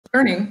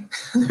learning.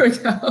 There we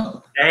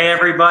go. Hey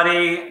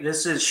everybody,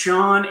 this is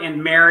Sean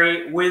and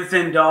Mary with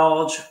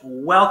Indulge.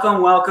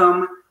 Welcome,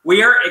 welcome.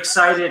 We are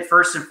excited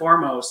first and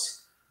foremost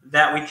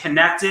that we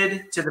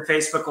connected to the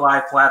Facebook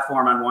Live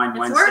platform on Wine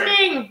Wednesday.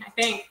 It's working, I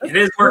think. It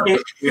is working,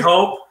 we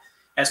hope.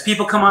 As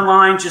people come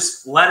online,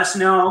 just let us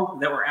know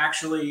that we're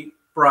actually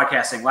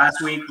broadcasting.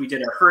 Last week we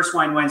did our first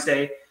Wine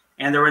Wednesday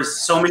and there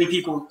was so many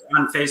people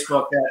on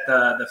Facebook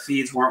that the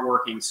feeds weren't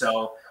working.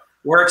 So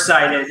we're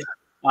excited.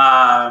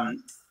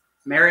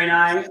 Mary and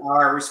I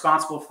are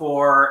responsible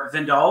for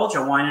Vindulge,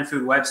 a wine and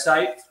food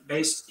website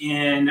based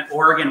in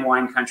Oregon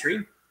wine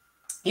country.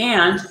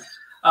 And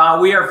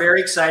we are very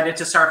excited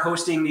to start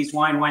hosting these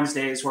Wine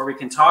Wednesdays where we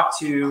can talk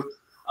to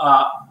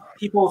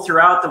people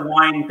throughout the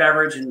wine,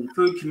 beverage, and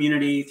food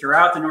community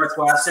throughout the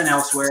Northwest and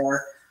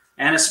elsewhere.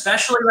 And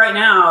especially right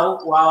now,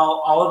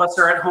 while all of us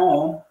are at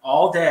home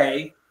all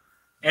day,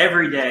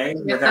 every day,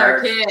 with our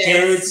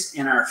kids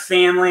and our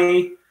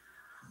family.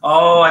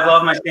 Oh, I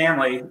love my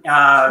family.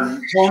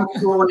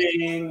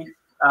 Homeschooling.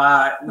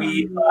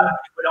 It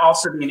would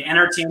also be an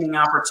entertaining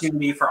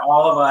opportunity for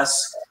all of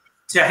us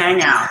to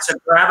hang out, to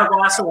grab a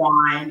glass of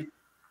wine,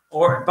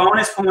 or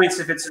bonus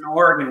points if it's an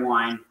Oregon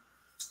wine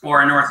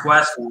or a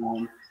Northwest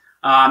wine.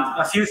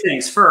 A few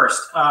things.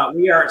 First,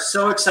 we are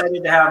so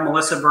excited to have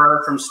Melissa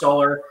Burr from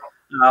Stoller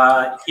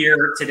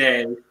here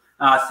today.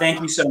 Thank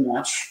you so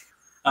much.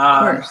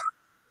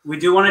 We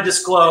do want to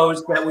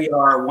disclose that we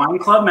are wine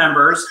club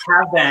members,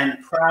 have been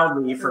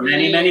proudly for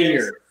many, many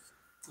years.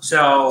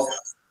 So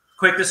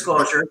quick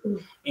disclosure.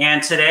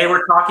 And today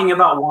we're talking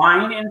about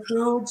wine and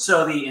food.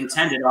 So the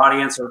intended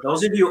audience are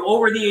those of you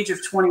over the age of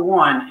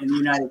 21 in the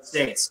United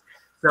States.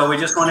 So we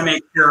just want to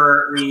make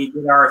sure we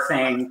did our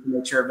thing to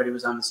make sure everybody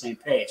was on the same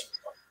page.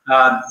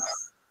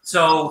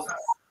 So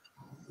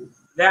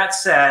that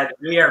said,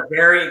 we are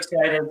very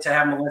excited to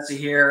have Melissa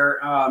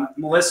here.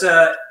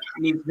 Melissa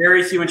needs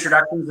very few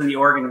introductions in the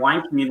Oregon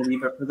wine community,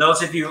 but for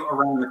those of you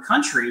around the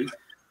country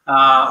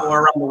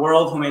or around the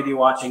world who may be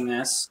watching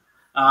this,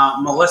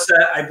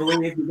 Melissa, I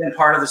believe you've been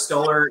part of the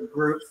Stoller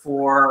Group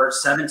for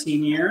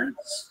 17 years.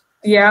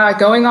 Yeah,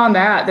 going on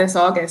that this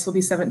August will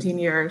be 17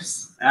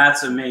 years.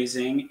 That's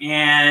amazing.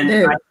 And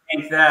I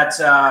think that,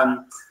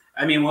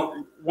 I mean,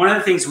 one of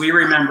the things we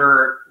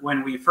remember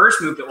when we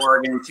first moved to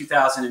Oregon in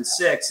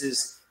 2006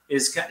 is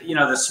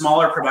the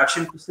smaller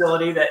production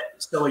facility that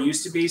Stoller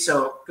used to be.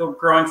 So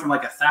growing from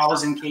like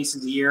 1,000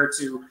 cases a year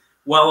to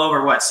well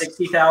over what,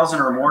 60,000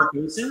 or more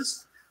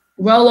cases?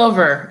 Well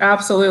over,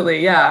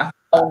 absolutely, yeah,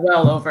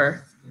 well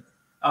over.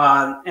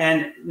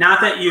 And not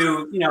that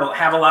you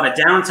have a lot of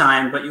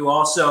downtime, but you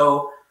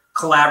also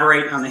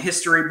collaborate on the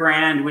history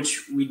brand,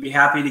 which we'd be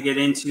happy to get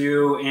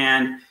into,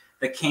 and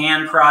the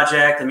can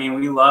project. I mean,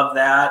 we love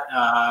that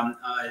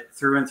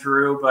through and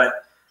through.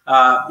 But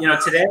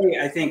today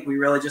I think we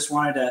really just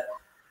wanted to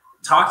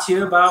talk to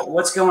you about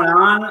what's going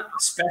on,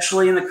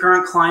 especially in the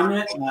current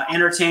climate.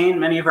 Entertain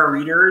many of our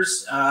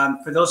readers.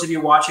 For those of you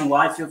watching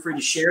live, feel free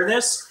to share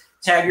this.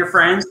 Tag your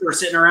friends who are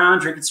sitting around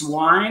drinking some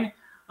wine.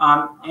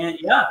 And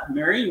yeah,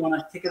 Mary, you want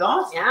to kick it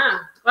off? Yeah.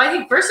 Well, I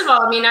think first of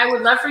all, I mean, I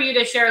would love for you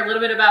to share a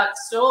little bit about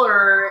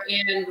Stoller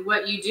and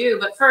what you do.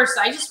 But first,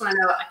 I just want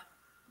to know,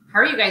 how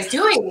are you guys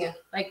doing?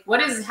 Like,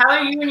 how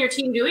are you and your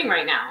team doing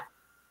right now?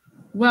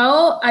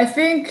 Well, I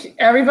think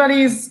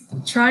everybody's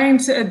trying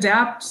to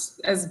adapt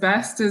as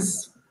best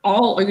as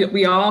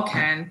we all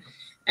can.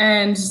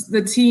 And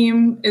the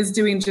team is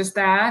doing just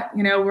that.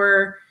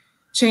 We're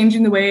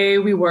changing the way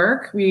we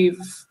work.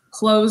 We've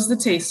closed the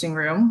tasting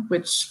room,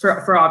 which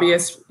for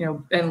obvious,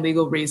 and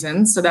legal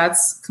reasons. So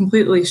that's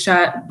completely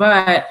shut.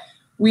 But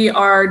we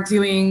are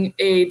doing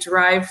a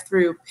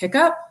drive-through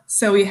pickup.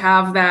 So we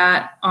have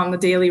that on the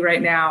daily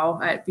right now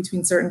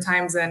between certain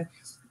times, and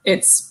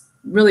it's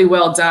really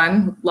well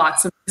done.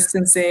 Lots of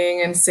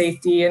distancing and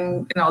safety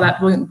and all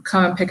that. Will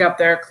come and pick up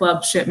their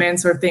club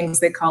shipments or things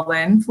they call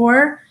in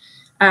for.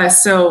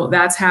 So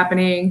that's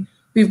happening.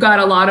 We've got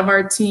a lot of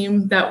our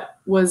team that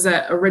was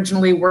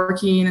originally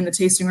working in the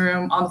tasting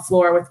room on the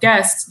floor with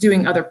guests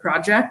doing other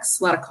projects,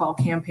 a lot of call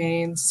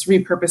campaigns,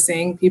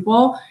 repurposing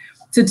people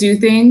to do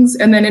things.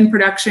 And then in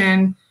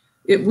production,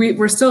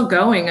 we're still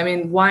going. I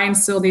mean, wine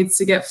still needs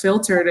to get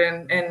filtered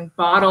and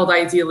bottled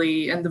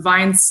ideally, and the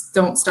vines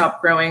don't stop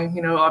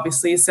growing,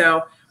 obviously.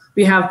 So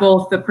we have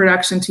both the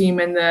production team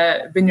and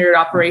the vineyard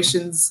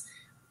operations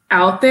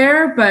out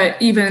there,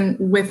 but even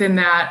within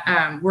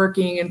that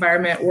working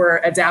environment, we're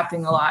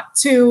adapting a lot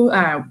too,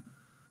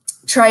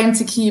 trying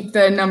to keep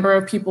the number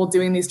of people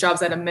doing these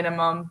jobs at a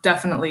minimum,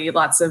 definitely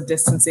lots of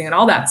distancing and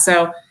all that.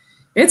 So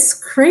it's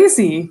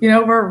crazy.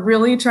 We're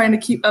really trying to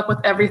keep up with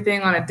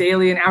everything on a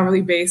daily and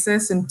hourly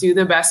basis and do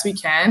the best we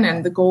can.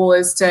 And the goal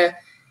is to,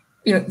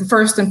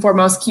 first and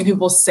foremost, keep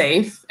people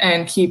safe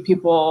and keep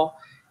people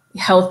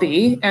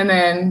healthy, and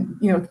then,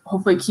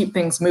 hopefully keep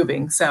things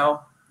moving. So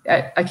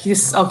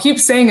I'll keep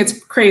saying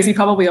it's crazy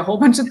probably a whole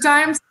bunch of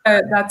times.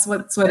 That's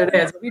what it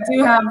is. But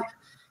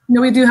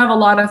we do have a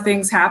lot of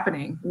things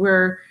happening.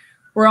 We're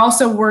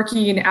also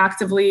working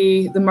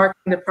actively. The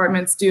marketing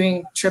department's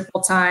doing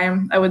triple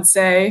time, I would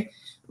say.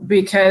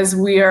 because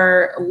we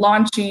are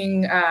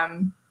launching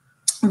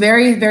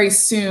very, very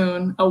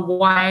soon a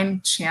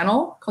wine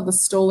channel called the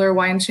Stoller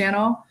Wine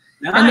Channel.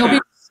 Nice. And there'll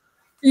be,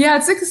 yeah,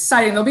 it's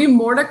exciting. There'll be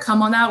more to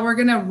come on that. We're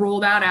going to roll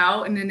that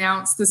out and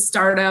announce the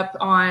startup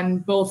on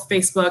both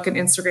Facebook and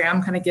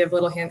Instagram, kind of give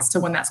little hints to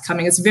when that's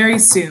coming. It's very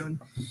soon.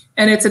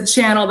 And it's a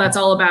channel that's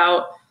all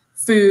about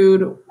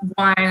food,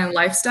 wine, and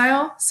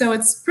lifestyle. So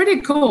it's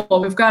pretty cool.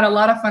 We've got a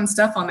lot of fun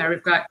stuff on there.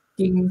 We've got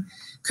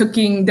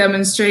cooking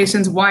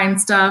demonstrations, wine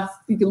stuff.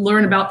 You can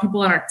learn about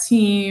people on our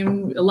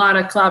team, a lot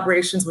of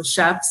collaborations with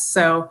chefs.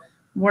 So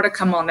more to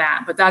come on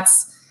that. But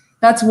that's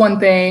one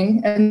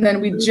thing. And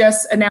then we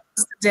just announced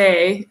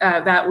today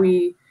that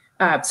we,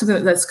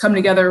 something that's come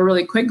together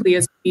really quickly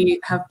is we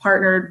have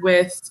partnered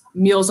with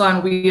Meals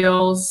on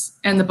Wheels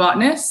and The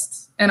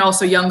Botanist, and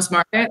also Young's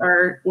Market,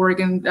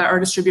 our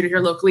distributor here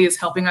locally, is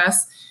helping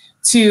us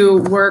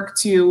to work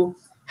to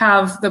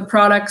have the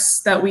products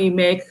that we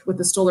make with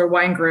the Stoller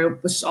Wine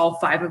Group, which is all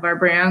 5 of our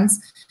brands,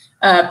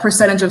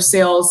 percentage of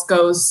sales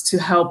goes to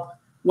help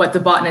what The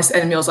Botanist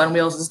and Meals on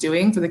Wheels is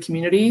doing for the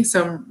community.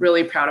 So I'm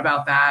really proud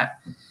about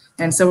that.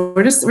 And so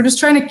we're just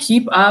trying to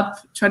keep up,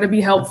 try to be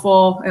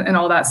helpful and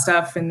all that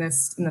stuff in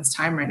this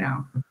time right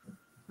now.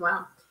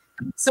 Wow.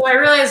 So I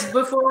realized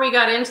before we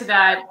got into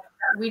that,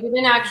 we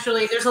didn't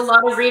actually, there's a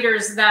lot of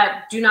readers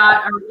that do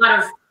not, or a lot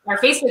of our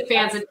Facebook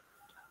fans that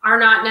are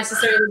not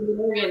necessarily in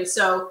Oregon.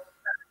 So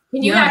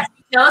can you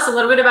actually tell us a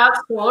little bit about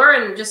Stoller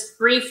and just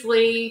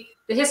briefly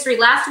the history?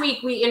 Last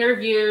week we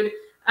interviewed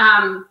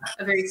a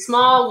very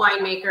small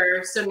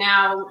winemaker. So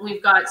now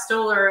we've got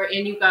Stoller,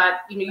 and you've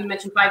got, you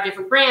mentioned 5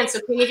 different brands.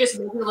 So can you just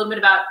mention a little bit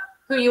about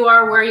who you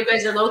are, where you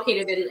guys are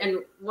located, and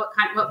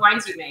what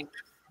wines you make?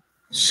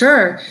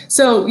 Sure.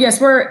 So yes,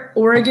 we're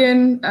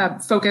Oregon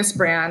focused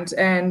brand,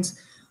 and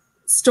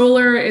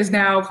Stoller is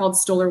now called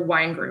Stoller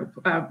Wine Group.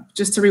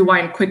 Just to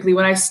rewind quickly,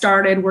 when I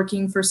started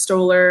working for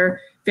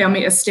Stoller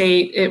Family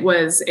Estate, it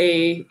was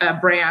a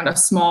brand, a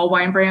small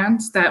wine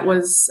brand that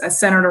was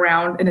centered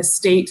around an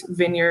estate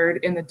vineyard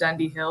in the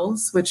Dundee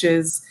Hills, which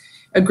is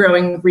a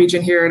growing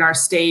region here in our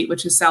state,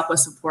 which is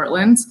southwest of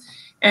Portland.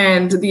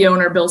 And the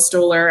owner, Bill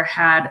Stoller,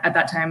 had at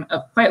that time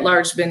a quite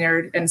large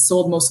vineyard and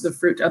sold most of the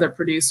fruit to other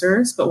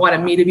producers, but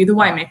wanted me to be the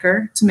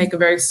winemaker to make a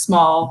very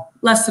small,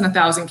 less than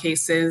 1,000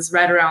 cases,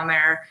 right around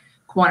there,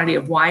 quantity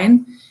of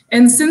wine.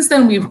 And since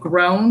then, we've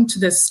grown to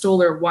this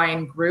Stoller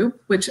Wine Group,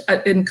 which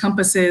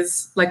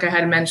encompasses, like I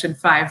had mentioned,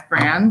 5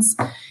 brands.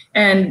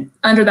 And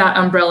under that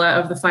umbrella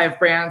of the 5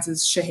 brands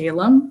is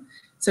Chehalem.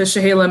 So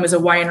Chehalem is a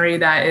winery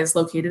that is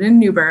located in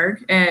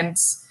Newburgh, and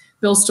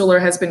Bill Stoller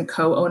has been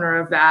co-owner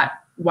of that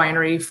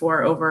winery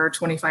for over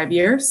 25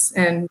 years.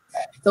 And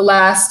the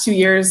last 2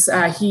 years,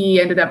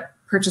 he ended up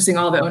purchasing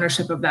all the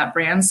ownership of that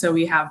brand. So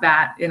we have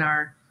that in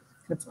our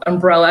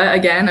umbrella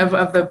again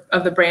of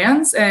the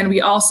brands. And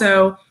we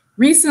also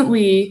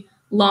recently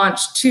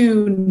launched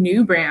 2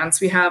 new brands.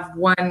 We have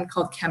one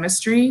called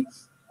Chemistry.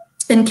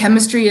 And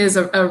Chemistry is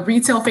a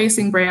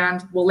retail-facing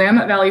brand,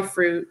 Willamette Valley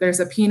fruit.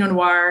 There's a Pinot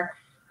Noir,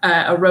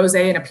 a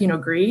Rosé, and a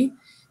Pinot Gris.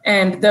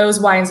 And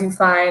those wines you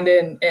find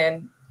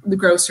in the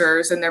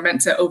grocers, and they're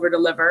meant to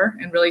over-deliver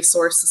and really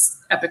source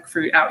this epic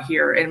fruit out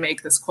here and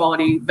make this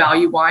quality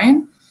value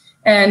wine.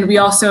 And we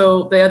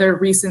also, the other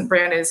recent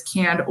brand is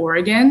Canned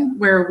Oregon,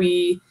 where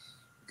we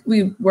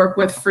work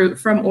with fruit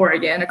from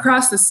Oregon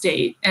across the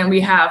state, and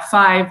we have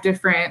 5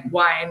 different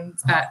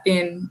wines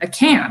in a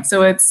can.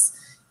 So it's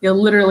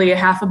literally a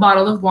half a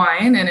bottle of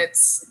wine, and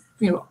it's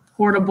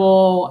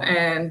portable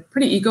and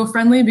pretty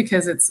eco-friendly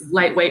because it's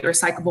lightweight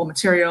recyclable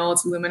material.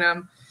 It's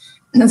aluminum.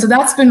 And so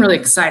that's been really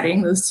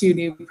exciting. Those 2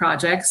 new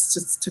projects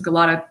just took a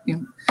lot of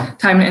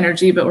time and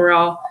energy, but we're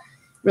all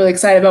really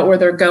excited about where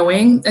they're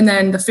going. And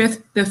then the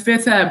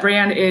fifth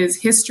brand is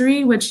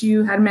History, which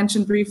you had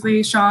mentioned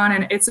briefly, Sean,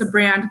 and it's a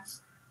brand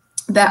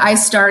that I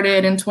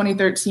started in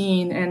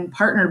 2013 and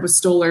partnered with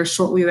Stoller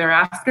shortly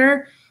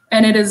thereafter.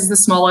 And it is the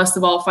smallest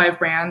of all 5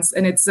 brands.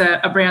 And it's a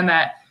brand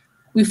that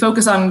we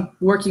focus on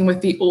working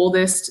with the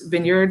oldest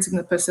vineyards in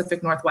the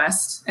Pacific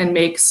Northwest and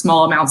make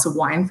small amounts of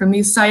wine from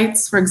these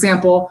sites. For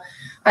example,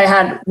 I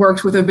had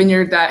worked with a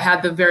vineyard that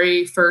had the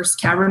very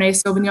first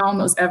Cabernet Sauvignon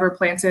that was ever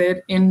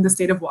planted in the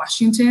state of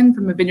Washington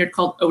from a vineyard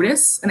called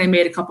Otis. And I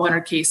made a couple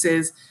hundred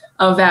cases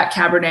of that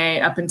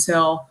Cabernet up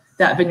until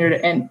that vineyard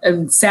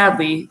and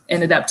sadly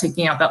ended up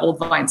taking out that old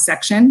vine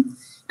section.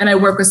 And I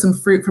work with some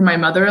fruit from my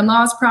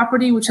mother-in-law's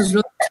property, which is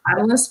really a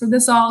catalyst for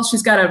this all.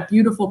 She's got a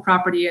beautiful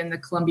property in the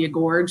Columbia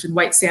Gorge in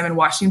White Salmon,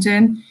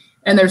 Washington.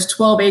 And there's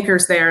 12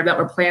 acres there that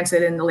were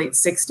planted in the late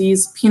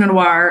 60s, Pinot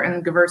Noir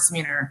and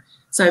Gewürztraminer.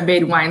 So I've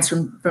made wines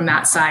from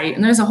that site,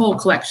 and there's a whole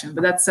collection,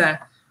 but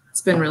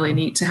it's been really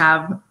neat to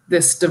have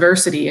this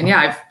diversity. And yeah,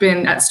 I've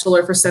been at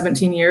Stoller for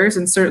 17 years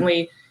and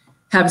certainly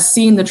have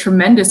seen the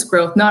tremendous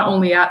growth, not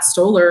only at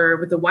Stoller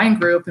with the wine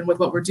group and with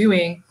what we're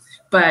doing,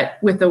 but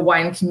with the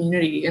wine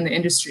community in the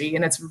industry.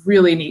 And it's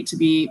really neat to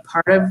be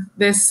part of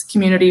this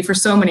community for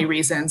so many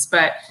reasons.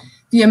 But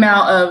the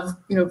amount of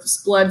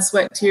blood,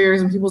 sweat,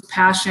 tears, and people's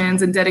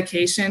passions and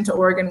dedication to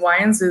Oregon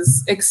wines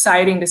is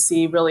exciting to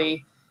see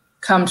really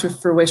come to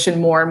fruition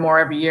more and more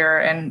every year.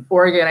 And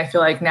Oregon, I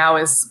feel like now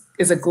is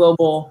a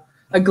global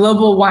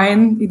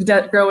wine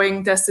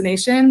growing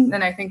destination.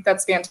 And I think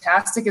that's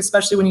fantastic,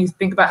 especially when you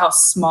think about how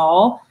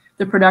small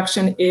the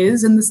production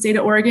is in the state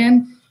of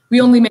Oregon. We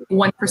only make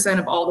 1%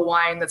 of all the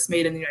wine that's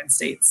made in the United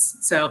States.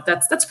 So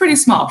that's pretty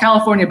small.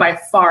 California by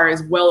far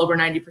is well over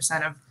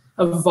 90%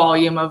 of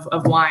volume of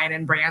wine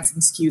and brands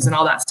and SKUs and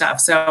all that stuff.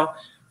 So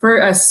for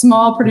a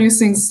small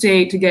producing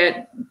state to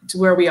get to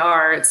where we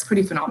are, it's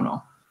pretty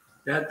phenomenal.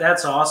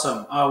 That's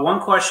awesome.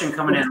 One question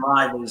coming in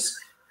live is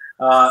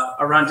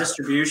around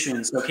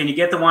distribution. So can you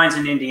get the wines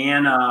in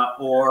Indiana,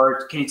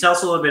 or can you tell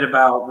us a little bit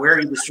about where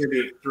you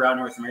distribute throughout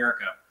North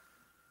America?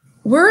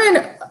 We're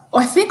in,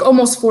 I think,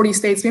 almost 40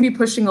 states, maybe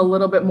pushing a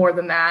little bit more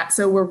than that.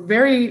 So we're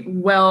very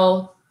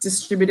well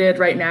distributed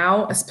right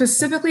now.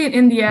 Specifically in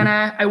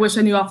Indiana, I wish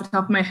I knew off the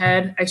top of my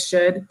head. I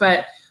should,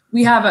 but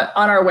we have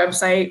on our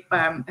website,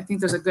 I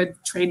think there's a good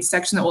trade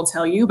section that will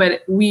tell you,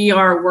 but we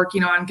are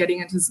working on getting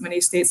into as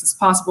many states as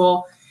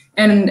possible.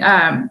 And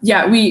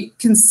yeah, we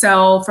can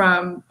sell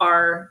from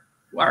our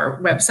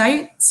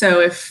website.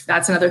 So if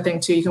that's another thing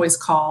too, you can always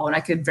call and I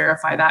could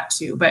verify that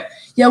too. But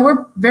yeah,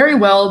 we're very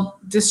well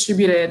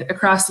distributed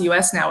across the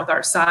US now with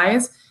our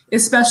size,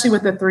 especially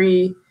with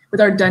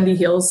our Dundee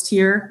Hills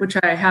tier, which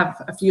I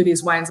have a few of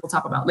these wines we'll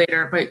talk about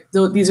later,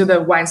 but these are the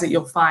wines that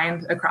you'll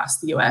find across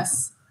the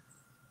US.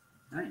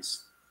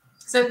 Nice.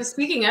 So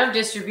speaking of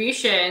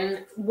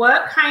distribution,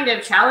 what kind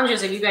of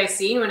challenges have you guys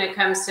seen when it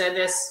comes to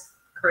this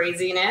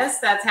craziness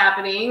that's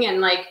happening? And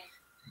like,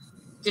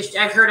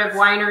 I've heard of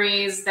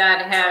wineries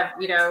that have,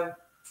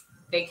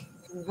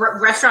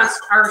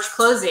 restaurants are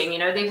closing,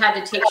 they've had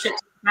to take shit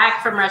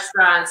back from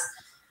restaurants.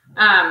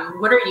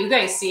 What are you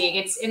guys seeing?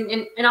 It's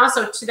and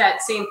also to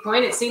that same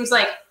point, it seems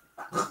like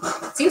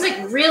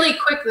really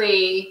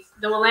quickly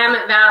the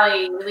Willamette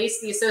Valley, at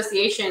least the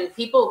association,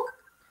 people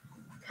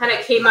kind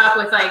of came up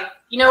with like,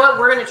 you know what,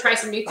 we're going to try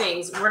some new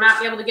things. We're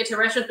not able to get to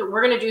restaurants, but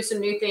we're going to do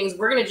some new things.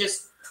 We're going to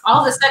just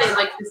all of a sudden,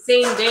 like the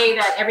same day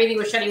that everything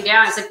was shutting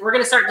down, it's like, we're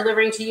going to start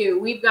delivering to you.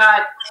 We've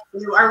got,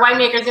 our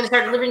winemaker is going to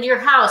start delivering to your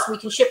house. We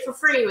can ship for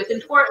free within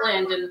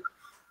Portland. And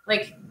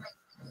like,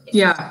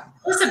 yeah,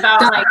 it's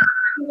about like,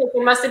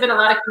 there must have been a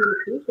lot of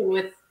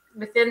communication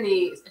within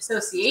the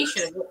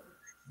association,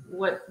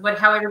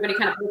 how everybody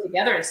kind of pulled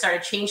together and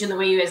started changing the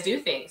way you guys do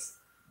things.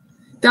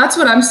 That's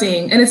what I'm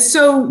seeing. And it's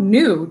so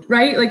new,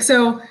 right? Like,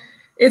 so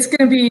it's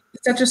going to be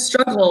such a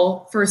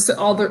struggle for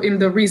all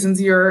the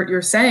reasons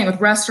you're saying, with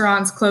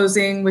restaurants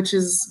closing, which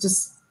is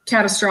just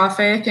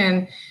catastrophic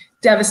and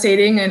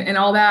devastating and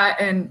all that,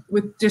 and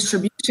with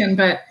distribution.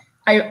 But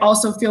I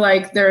also feel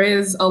like there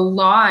is a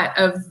lot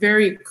of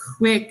very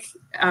quick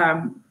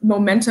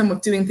momentum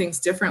with doing things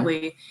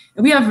differently.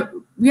 And we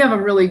have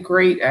a really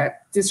great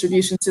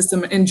distribution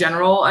system in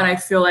general. And I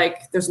feel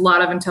like there's a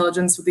lot of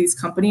intelligence with these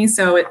companies.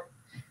 So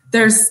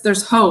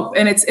there's hope,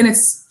 and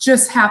it's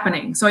just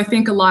happening. So I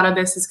think a lot of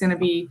this is going to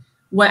be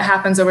what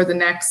happens over the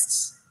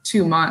next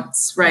 2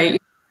 months,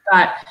 right?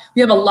 But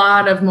we have a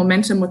lot of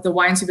momentum with the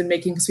wines we've been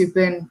making because we've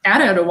been at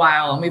it a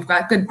while, and we've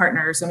got good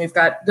partners, and we've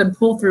got good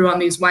pull through on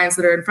these wines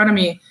that are in front of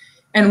me,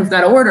 and we've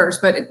got orders.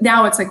 But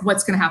now it's like,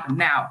 what's going to happen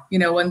now?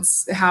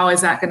 How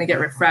is that going to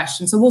get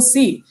refreshed? And so we'll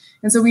see.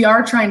 And so we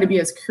are trying to be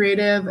as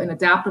creative and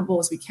adaptable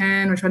as we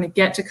can. We're trying to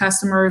get to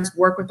customers,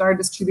 work with our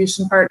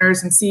distribution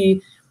partners, and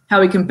see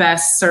how we can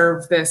best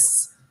serve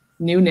this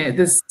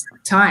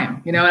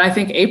time, and I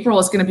think April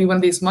is going to be one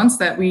of these months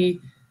that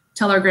we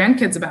tell our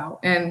grandkids about.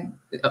 And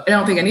I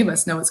don't think any of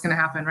us know what's going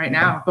to happen right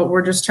now, but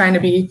we're just trying to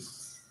be,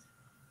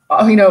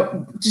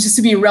 just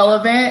to be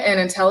relevant and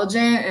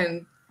intelligent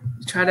and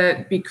try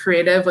to be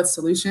creative with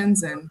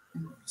solutions and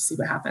see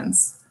what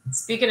happens.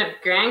 Speaking of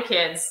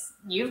grandkids,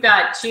 you've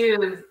got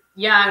 2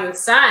 young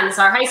sons,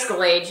 are high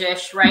school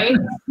age-ish, right?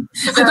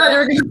 I thought you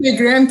were going to say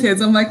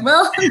grandkids. I'm like,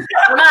 well,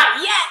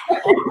 not yet.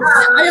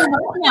 I am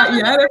not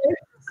yet.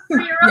 For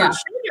your own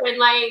children,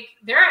 like,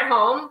 they're at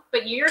home,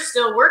 but you're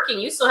still working.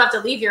 You still have to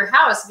leave your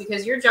house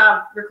because your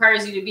job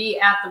requires you to be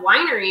at the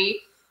winery.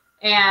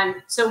 And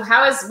so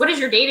what is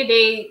your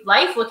day-to-day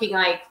life looking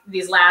like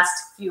these last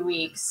few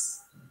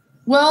weeks?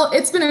 Well,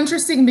 it's been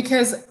interesting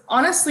because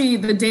honestly,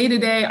 the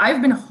day-to-day,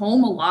 I've been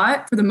home a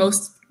lot for the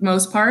most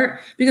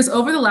part, because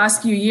over the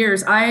last few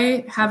years,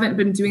 I haven't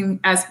been doing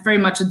as very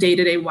much a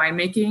day-to-day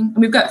winemaking. And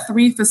we've got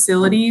 3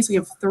 facilities. We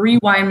have 3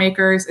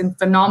 winemakers and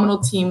phenomenal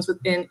teams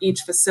within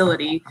each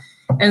facility.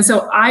 And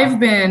so I've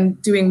been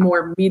doing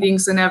more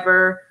meetings than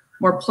ever,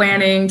 more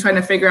planning, trying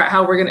to figure out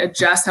how we're going to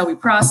adjust how we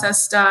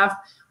process stuff,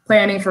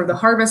 planning for the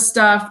harvest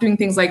stuff, doing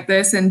things like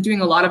this, and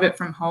doing a lot of it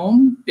from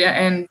home. Yeah,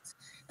 and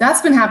that's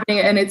been happening,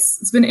 and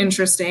it's been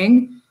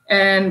interesting.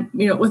 And,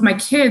 with my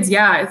kids,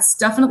 yeah, it's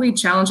definitely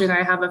challenging.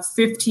 I have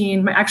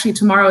actually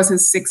tomorrow is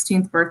his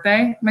 16th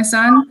birthday, my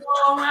son.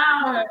 Oh,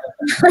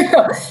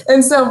 wow.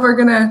 And so we're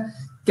going to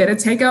get a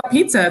takeout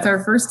pizza. It's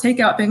our first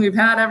takeout thing we've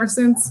had ever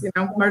since,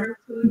 March.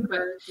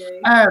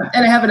 And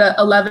I have an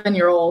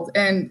 11-year-old,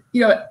 and,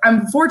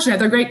 I'm fortunate.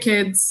 They're great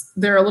kids.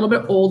 They're a little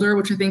bit older,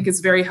 which I think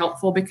is very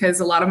helpful because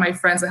a lot of my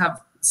friends that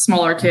have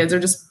smaller kids are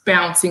just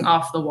bouncing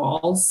off the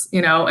walls,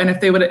 you know, and if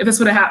this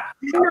would have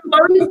happened, I'm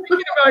already thinking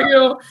about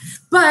you.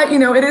 But, you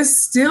know, it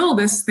is still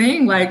this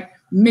thing, like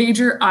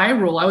major eye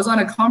roll. I was on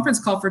a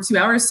conference call for 2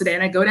 hours today,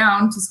 and I go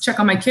down to check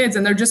on my kids,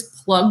 and they're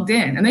just plugged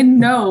in, and they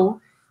know,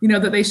 you know,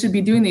 that they should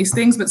be doing these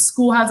things, but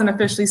school hasn't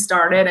officially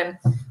started. And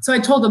so I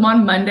told them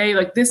on Monday,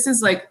 like, this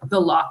is like the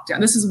lockdown.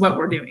 This is what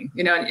we're doing,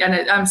 you know,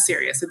 and I'm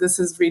serious. This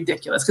is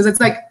ridiculous, because it's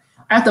like,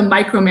 I have to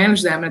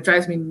micromanage them, and it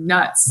drives me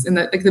nuts. And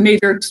the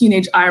major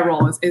teenage eye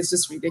roll is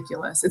just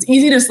ridiculous. It's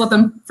easy to just let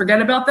them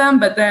forget about them,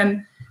 but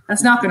then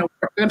that's not going to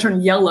work. They're going to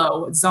turn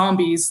yellow,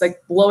 zombies,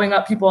 like blowing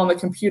up people on the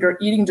computer,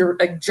 eating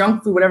like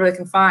junk food, whatever they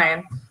can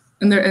find,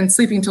 and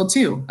sleeping until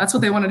 2. That's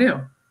what they want to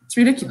do. It's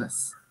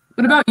ridiculous.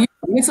 What about you?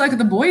 It's like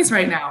the boys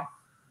right now.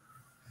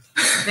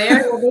 They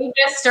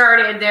just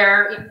started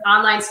their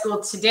online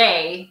school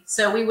today,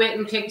 so we went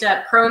and picked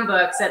up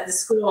Chromebooks at the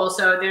school.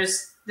 So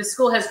the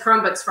school has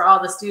Chromebooks for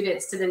all the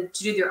students to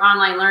do their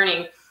online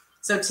learning.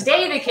 So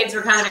today the kids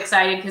were kind of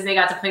excited because they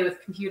got to play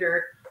with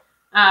computer.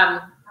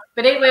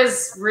 But it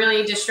was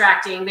really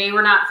distracting. They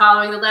were not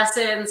following the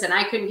lessons, and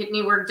I couldn't get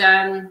any work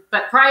done.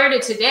 But prior to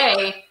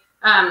today,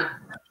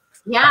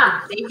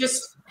 yeah, they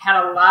just had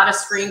a lot of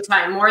screen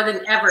time, more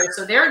than ever.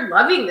 So they're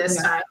loving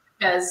this time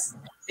because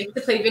they get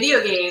to play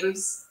video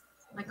games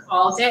like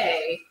all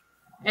day.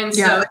 And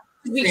so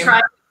we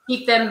try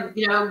keep them,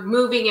 you know,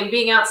 moving and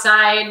being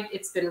outside.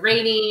 It's been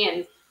rainy,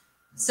 and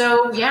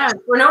so yeah,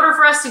 in order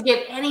for us to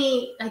get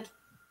any like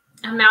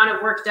amount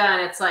of work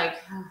done, it's like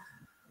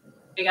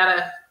we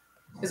gotta,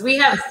 because we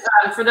have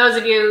for those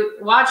of you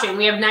watching,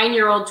 we have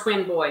 9-year-old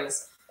twin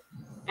boys,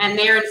 and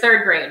they're in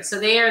 3rd grade, so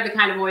they are the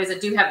kind of boys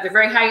that they're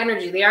very high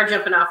energy. They are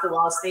jumping off the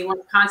walls. They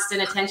want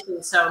constant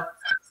attention, so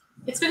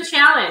it's been a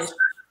challenge.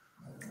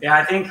 Yeah,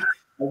 I think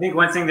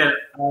one thing that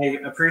I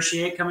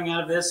appreciate coming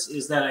out of this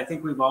is that I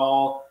think we've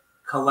all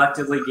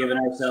collectively given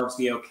ourselves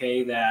the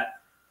okay that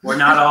we're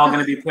not all going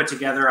to be put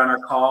together on our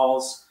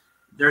calls.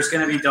 There's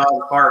going to be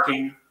dogs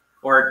barking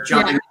or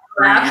jumping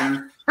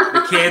around.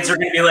 The kids are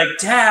going to be like,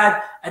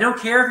 Dad, I don't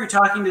care if you're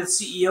talking to the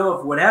CEO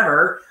of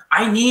whatever.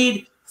 I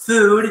need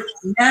food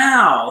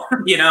now,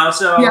 you know?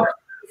 So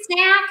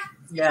snack.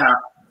 Yeah.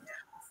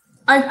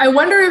 I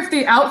wonder if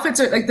the outfits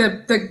are like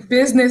the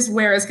business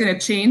wear is going to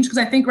change, because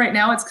I think right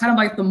now it's kind of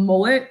like the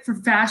mullet for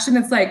fashion.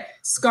 It's like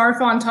scarf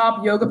on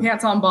top, yoga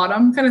pants on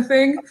bottom kind of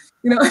thing.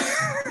 You know,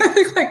 I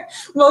think like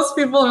most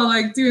people are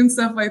like doing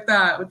stuff like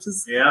that, which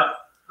is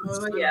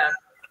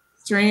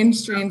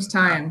strange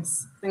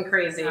times. It's been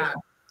crazy.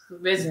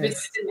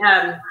 It's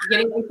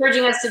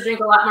encouraging us to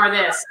drink a lot more of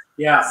this.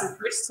 Yeah. So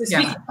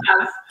speaking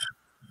of,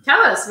 tell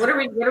us, what do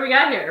we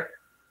got here?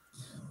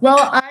 Well,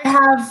 I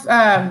have,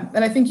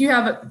 and I think you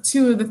have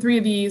 2 of the 3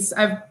 of these.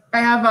 I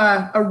have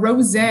a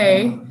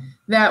rosé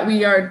that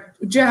we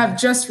have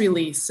just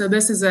released. So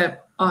this is a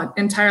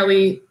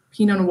entirely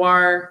Pinot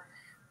Noir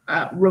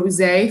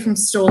rosé from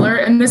Stoller,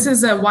 and this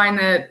is a wine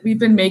that we've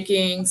been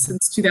making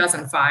since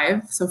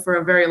 2005, so for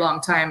a very long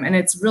time, and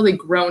it's really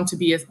grown to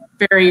be a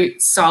very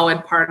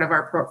solid part of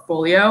our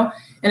portfolio,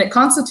 and it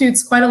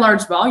constitutes quite a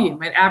large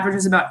volume. It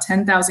averages about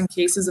 10,000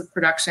 cases of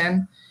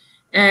production,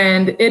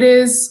 and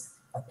it's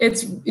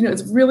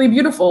really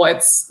beautiful.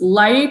 It's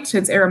light,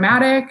 it's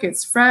aromatic,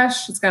 it's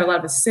fresh, it's got a lot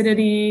of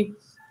acidity,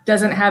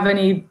 doesn't have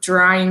any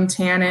drying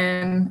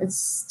tannin.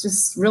 It's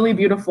just really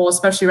beautiful,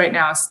 especially right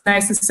now. It's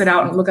nice to sit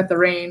out and look at the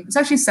rain. It's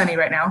actually sunny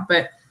right now,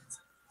 but it's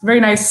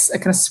very nice,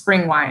 kind of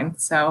spring wine.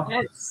 So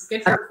it's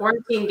good for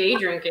quarantine day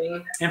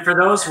drinking. And for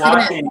those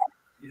watching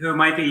who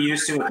might be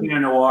used to a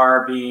Pinot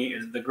Noir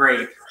being the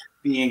grape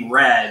being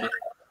red,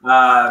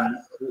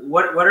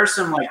 what are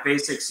some like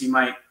basics you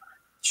might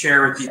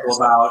share with people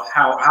about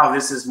how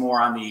this is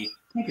more on the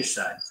pinkish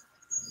side?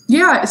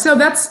 Yeah, so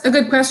that's a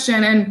good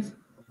question, and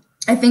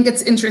I think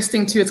it's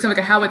interesting too. It's kind of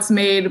like how it's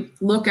made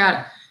look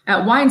at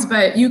wines,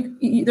 but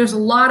there's a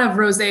lot of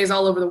rosés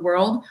all over the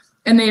world,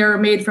 and they are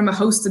made from a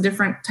host of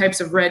different types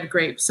of red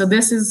grapes. So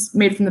this is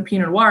made from the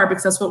Pinot Noir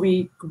because that's what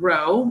we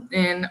grow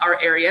in our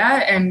area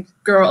and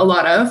grow a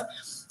lot of.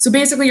 So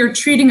basically you're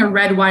treating a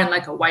red wine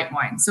like a white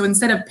wine. So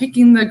instead of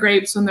picking the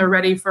grapes when they're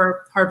ready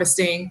for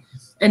harvesting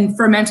and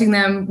fermenting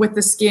them with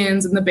the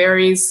skins and the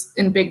berries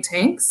in big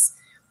tanks,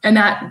 and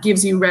that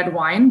gives you red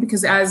wine,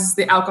 because as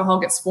the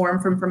alcohol gets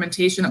formed from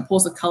fermentation, it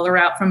pulls the color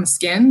out from the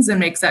skins and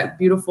makes that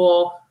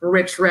beautiful,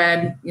 rich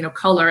red,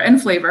 color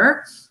and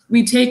flavor.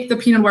 We take the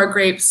Pinot Noir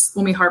grapes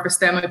when we harvest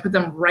them and we put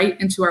them right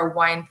into our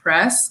wine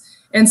press.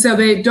 And so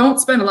they don't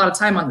spend a lot of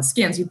time on the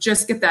skins. You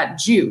just get that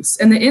juice.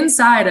 And the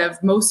inside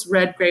of most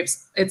red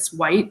grapes, it's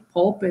white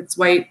pulp, it's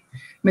white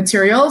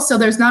material. So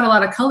there's not a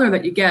lot of color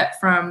that you get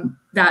from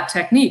that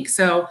technique.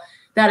 So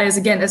that is,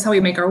 again, that's how we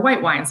make our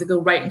white wines. They go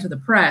right into the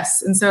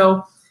press. And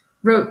so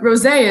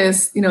rosé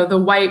is, the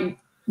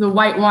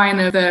white wine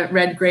of the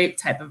red grape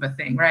type of a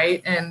thing,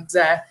 right? And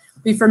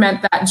we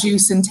ferment that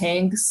juice in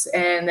tanks,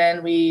 and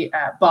then we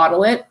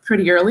bottle it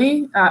pretty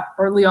early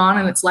on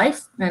in its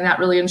life, and that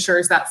really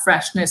ensures that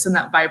freshness and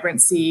that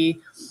vibrancy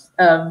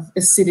of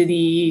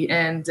acidity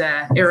and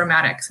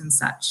aromatics and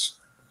such.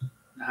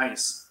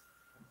 Nice.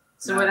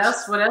 So what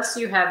else? What else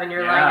do you have in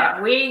your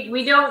lineup? We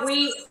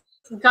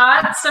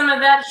got some of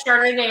that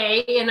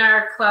Chardonnay in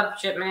our club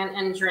shipment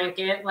and drank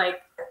it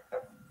like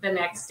the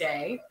next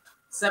day.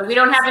 So we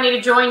don't have any to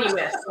join you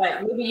with,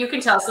 but maybe you can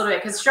tell us a little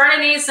bit, because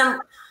Chardonnay is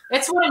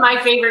it's one of my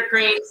favorite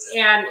grapes,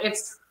 and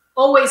it's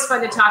always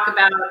fun to talk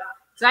about.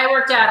 So I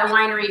worked at a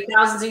winery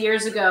thousands of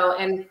years ago,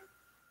 and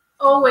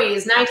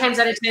always 9 times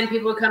out of 10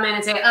 people would come in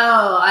and say,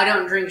 "Oh, I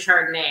don't drink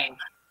Chardonnay,"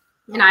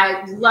 and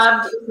I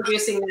loved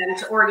introducing them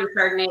to Oregon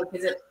Chardonnay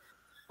because it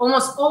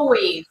almost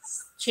always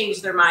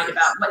changed their mind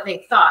about what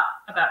they thought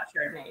about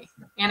Chardonnay.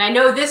 And I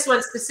know this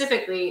one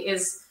specifically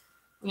is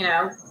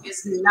not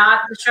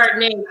the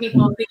Chardonnay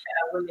people think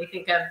of when they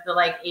think of the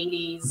like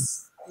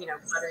 80s,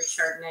 buttery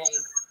Chardonnay.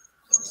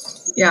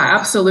 Yeah,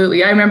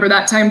 absolutely. I remember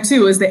that time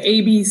too, is the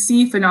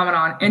ABC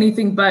phenomenon,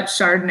 anything but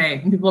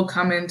Chardonnay. And people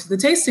come into the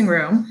tasting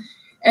room,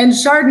 and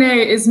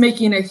Chardonnay is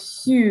making a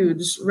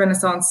huge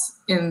renaissance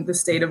in the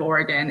state of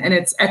Oregon, and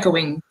it's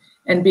echoing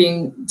and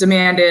being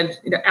demanded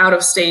out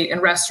of state in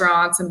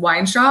restaurants and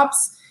wine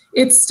shops.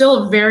 It's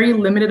still a very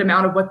limited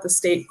amount of what the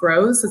state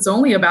grows. It's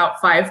only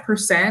about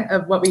 5%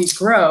 of what we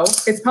grow.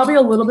 It's probably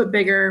a little bit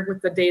bigger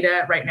with the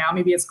data right now.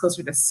 Maybe it's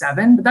closer to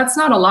 7, but that's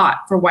not a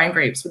lot for wine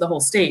grapes for the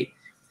whole state.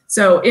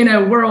 So in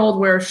a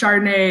world where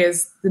Chardonnay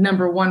is the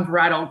 #1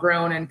 varietal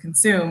grown and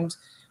consumed,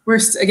 we're,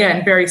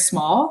 again, very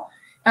small.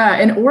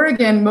 In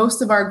Oregon,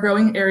 most of our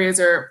growing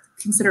areas are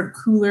considered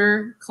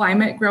cooler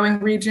climate growing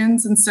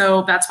regions. And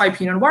so that's why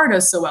Pinot Noir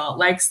does so well. It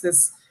likes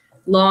this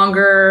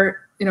longer,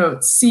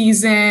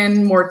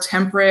 season, more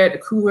temperate,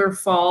 cooler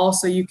fall.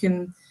 So you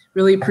can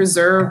really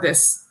preserve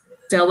this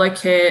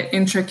delicate,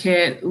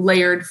 intricate,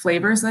 layered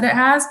flavors that it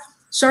has.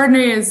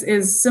 Chardonnay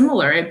is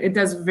similar. It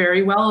does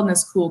very well in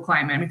this cool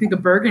climate. I mean, think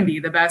of Burgundy,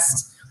 the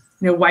best,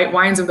 white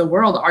wines of the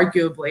world,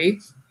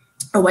 arguably,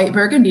 are white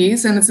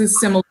Burgundies. And it's a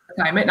similar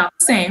climate, not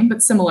the same,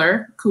 but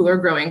similar, cooler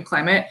growing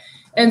climate.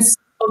 And so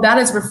that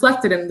is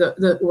reflected in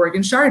the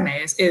Oregon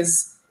Chardonnays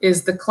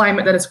is the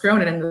climate that it's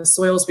grown in and the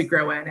soils we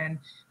grow in.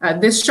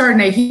 And this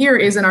Chardonnay here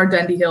is in our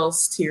Dundee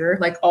Hills tier,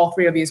 like all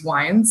 3 of these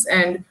wines.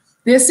 And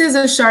this is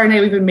a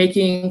Chardonnay we've been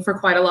making for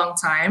quite a long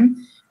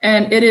time.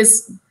 And it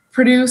is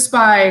produced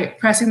by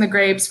pressing the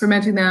grapes,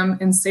 fermenting them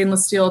in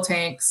stainless steel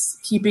tanks,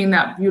 keeping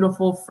that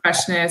beautiful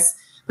freshness.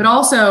 But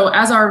also,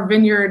 as our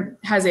vineyard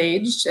has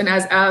aged and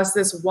as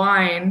this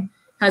wine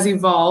has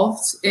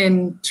evolved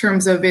in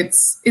terms of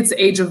its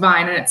age of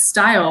vine and its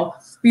style,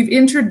 we've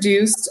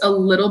introduced a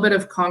little bit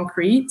of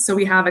concrete. So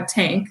we have a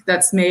tank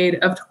that's made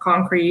of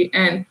concrete,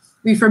 and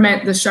we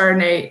ferment the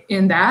Chardonnay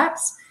in that.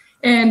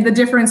 And the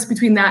difference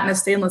between that and a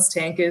stainless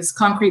tank is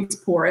concrete's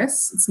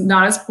porous. It's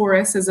not as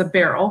porous as a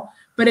barrel,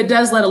 but it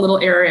does let a little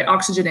air,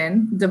 oxygen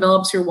in,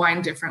 develops your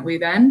wine differently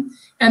then.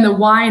 And the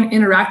wine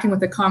interacting with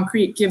the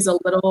concrete gives a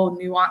little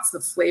nuance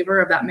of flavor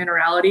of that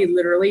minerality,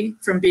 literally,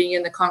 from being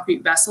in the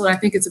concrete vessel. And I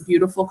think it's a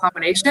beautiful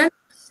combination.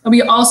 And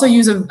we also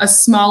use a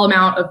small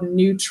amount of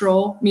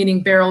neutral,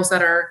 meaning barrels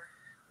that are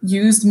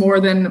used more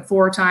than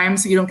 4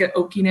 times. So you don't get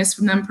oakiness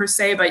from them per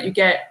se, but you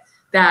get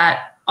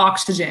that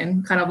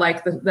oxygen, kind of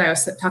like that I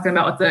was talking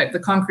about with the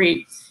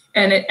concrete,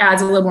 and it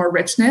adds a little more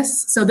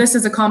richness. So this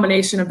is a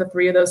combination of the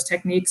 3 of those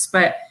techniques.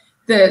 But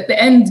the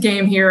end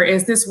game here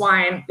is this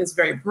wine is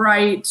very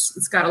bright.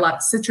 It's got a lot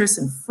of citrus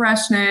and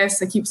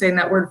freshness. I keep saying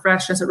that word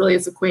freshness. It really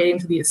is equating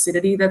to the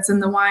acidity that's in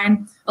the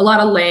wine, a lot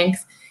of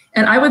length.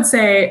 And I would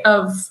say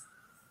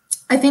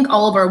I think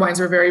all of our wines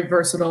are very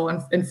versatile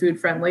and food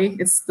friendly.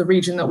 It's the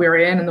region that we're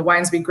in, and the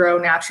wines we grow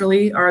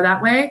naturally are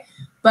that way.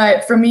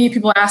 But for me,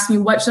 people ask me,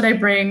 what should I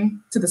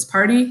bring to this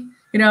party?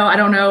 I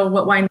don't know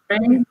what wine to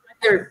bring.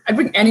 I'd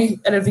bring any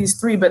out of these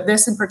 3, but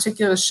this in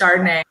particular is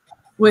Chardonnay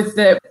with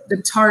the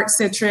tart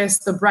citrus,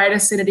 the bright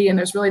acidity, and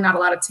there's really not a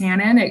lot of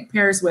tannin. It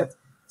pairs with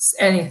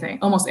anything,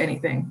 almost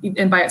anything,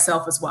 and by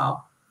itself as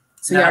well.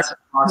 So that's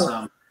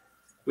awesome.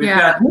 We've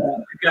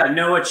got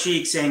Noah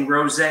Cheek saying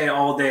rosé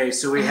all day.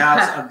 So we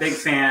have a big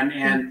fan,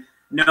 and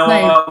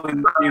Noah, we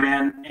love you,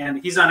 man.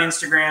 And he's on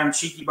Instagram,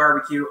 Cheeky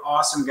Barbecue,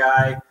 awesome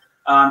guy.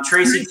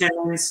 Tracy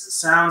Timmons,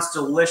 sounds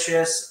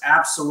delicious,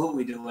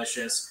 absolutely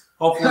delicious.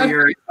 Hopefully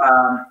you're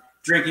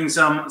drinking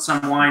some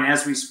wine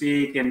as we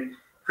speak. And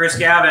Chris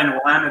Gavin,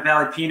 Willamette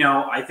Valley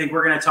Pinot, I think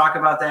we're going to talk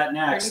about that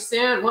next.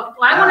 Pretty soon. Well,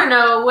 I want to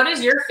know, what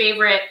is your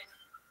favorite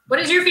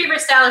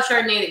style of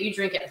Chardonnay that you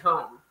drink at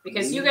home?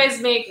 Because you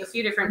guys make a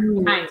few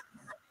different kinds.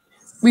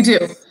 We do.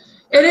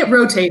 And it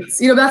rotates.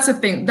 That's the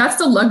thing. That's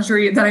the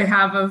luxury that I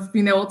have of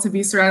being able to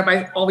be surrounded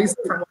by all these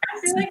different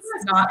wines.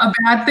 It's not a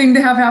bad thing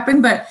to have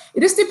happen, but it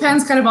just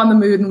depends kind of on the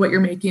mood and what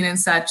you're making and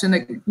such.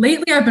 And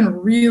lately I've been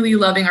really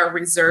loving our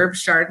Reserve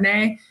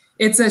Chardonnay.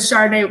 It's a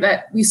Chardonnay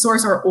that we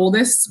source our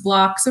oldest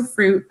blocks of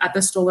fruit at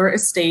the Stoller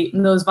Estate.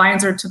 And those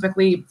vines are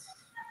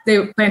they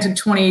were planted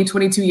 20,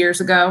 22 years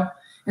ago.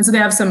 And so they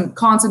have some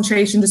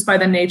concentration just by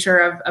the nature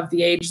of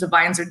the age. The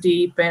vines are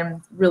deep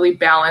and really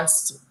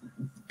balanced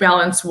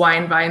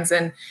wine vines.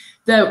 And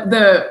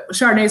the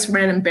Chardonnay is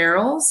fermented in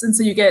barrels. And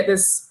so you get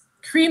this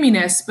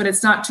creaminess, but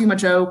it's not too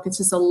much oak. It's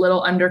just a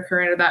little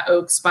undercurrent of that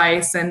oak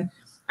spice. And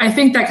I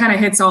think that kind of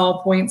hits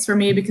all points for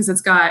me because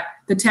it's got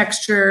the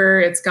texture,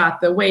 it's got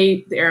the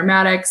weight, the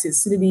aromatics, the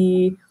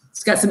acidity,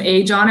 it's got some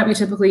age on it. We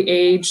typically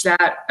age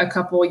that a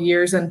couple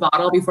years in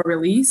bottle before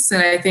release.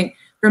 And I think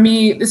for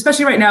me,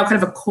 especially right now,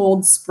 kind of a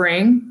cold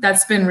spring,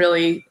 that's been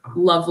really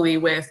lovely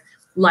with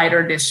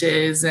lighter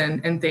dishes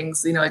and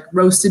things, you know, like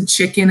roasted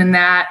chicken and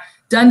that.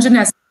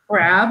 Dungeness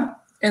crab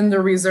and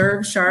the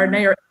Reserve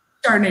Chardonnay, or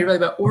Chardonnay really,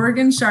 but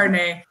Oregon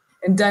Chardonnay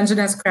and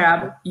Dungeness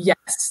crab.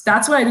 Yes,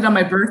 that's what I did on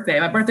my birthday.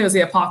 My birthday was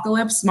the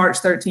apocalypse, March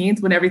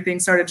 13th, when everything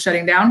started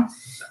shutting down.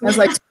 I was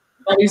like,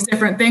 all these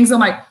different things. I'm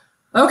like,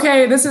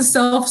 okay, this is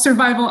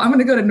self-survival. I'm going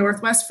to go to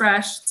Northwest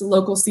Fresh. It's a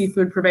local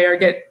seafood purveyor.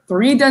 Get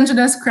 3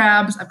 Dungeness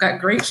crabs. I've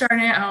got great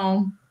Chardonnay at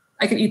home.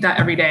 I could eat that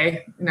every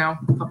day. You know,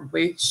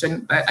 probably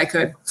shouldn't, but I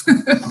could.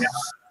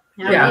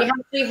 Yeah. We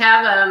actually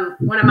have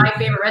one of my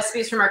favorite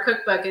recipes from our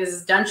cookbook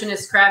is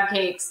Dungeness crab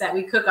cakes that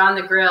we cook on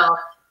the grill.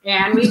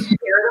 And we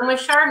pair them with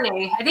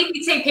Chardonnay. I think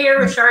we say pair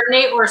with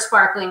Chardonnay or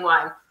sparkling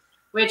wine,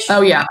 which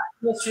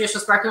most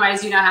traditional sparkling wine,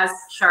 as you know, has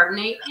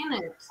Chardonnay in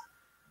it.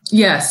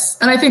 Yes,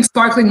 and I think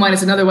sparkling wine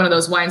is another one of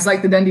those wines,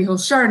 like the Dundee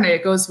Hills Chardonnay.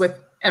 It goes with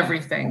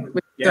everything.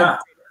 Yeah,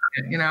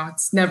 you know,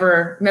 it's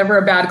never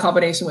a bad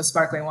combination with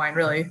sparkling wine,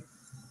 really.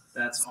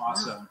 That's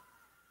awesome.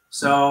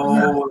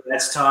 So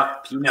let's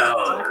talk Pinot.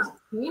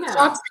 Let's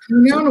talk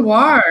Pinot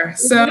Noir.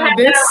 So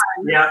this,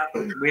 we have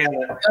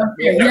it.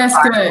 Okay, yes,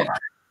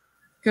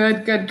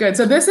 good.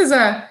 So this is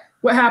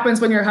what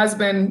happens when your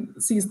husband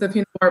sees the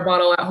Pinot Noir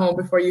bottle at home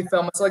before you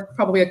film. It's like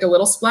probably like a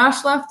little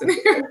splash left in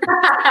here.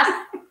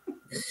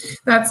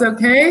 That's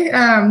okay.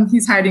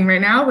 He's hiding right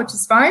now, which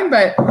is fine.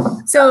 But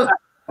so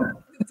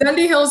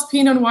Dundee Hills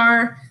Pinot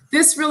Noir,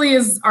 this really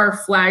is our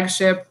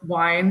flagship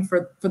wine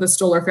for the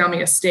Stoller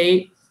Family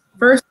Estate.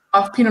 First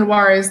off, Pinot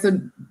Noir is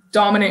the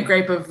dominant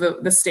grape of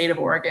the state of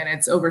Oregon.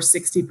 It's over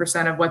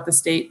 60% of what the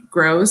state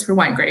grows for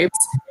wine grapes.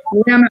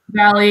 Willamette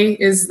Valley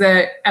is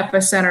the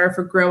epicenter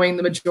for growing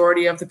the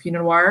majority of the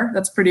Pinot Noir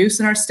that's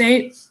produced in our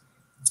state.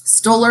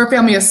 Stoller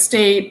Family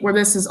Estate, where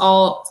this is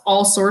all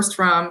sourced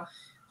from,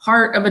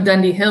 heart of a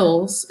Dundee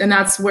Hills, and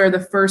that's where the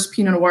first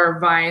Pinot Noir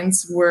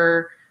vines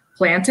were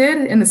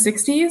planted in the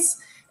 60s.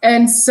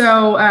 And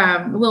so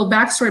a little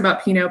backstory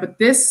about Pinot, but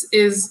this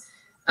is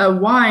a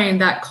wine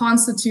that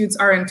constitutes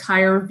our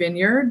entire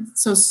vineyard.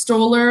 So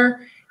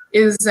Stoller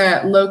is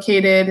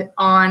located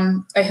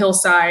on a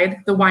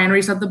hillside. The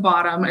winery's at the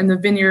bottom, and the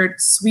vineyard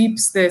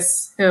sweeps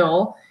this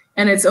hill,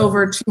 and it's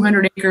over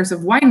 200 acres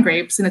of wine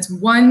grapes, and it's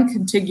one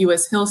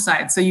contiguous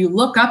hillside. So you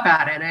look up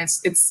at it, and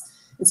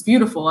it's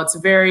beautiful. It's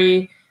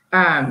very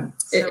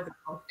it's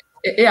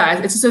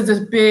just this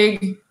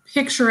big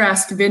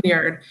picturesque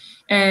vineyard,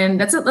 and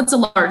that's a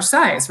large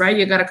size, right?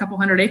 You got a couple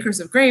hundred acres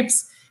of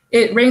grapes.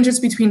 It ranges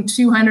between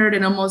 200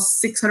 and almost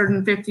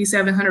 650,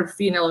 700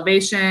 feet in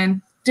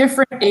elevation.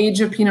 Different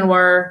age of Pinot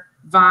Noir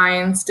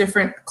vines,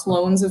 different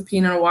clones of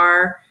Pinot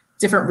Noir,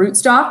 different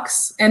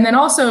rootstocks. And then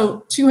also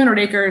 200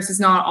 acres is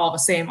not all the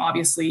same,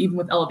 obviously, even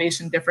with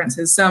elevation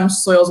differences. Some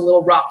soil's a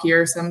little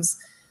rockier, some's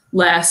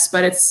less,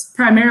 but it's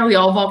primarily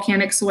all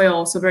volcanic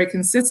soil, so very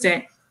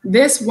consistent.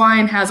 This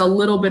wine has a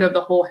little bit of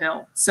the whole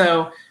hill.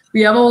 So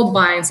we have old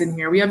vines in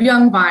here, we have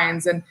young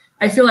vines, and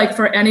I feel like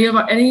for any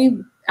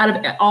out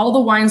of all the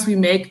wines we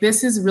make,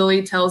 this is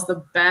really tells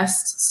the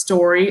best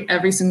story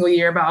every single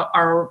year about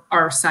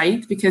our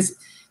site, because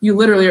you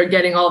literally are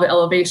getting all the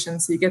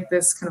elevations. So you get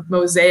this kind of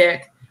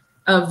mosaic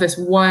of this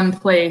one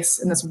place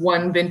and this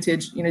one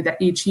vintage, you know, that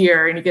each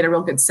year, and you get a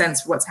real good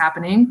sense for what's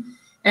happening.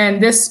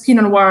 And this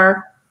Pinot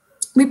Noir,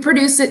 we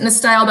produce it in a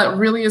style that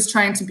really is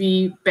trying to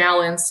be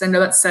balanced. I know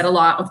that's said a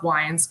lot with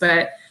wines,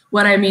 but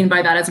what I mean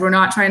by that is we're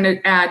not trying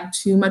to add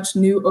too much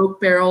new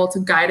oak barrel to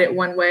guide it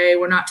one way.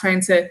 We're not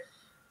trying to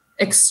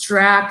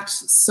extract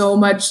so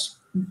much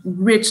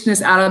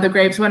richness out of the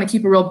grapes. We want to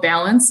keep a real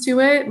balance to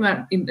it. We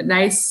want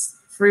nice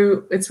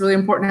fruit. It's really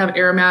important to have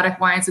aromatic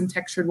wines and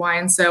textured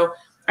wines. So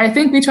I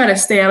think we try to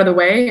stay out of the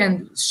way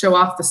and show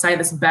off the site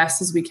as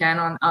best as we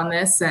can on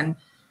this. And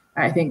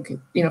I think,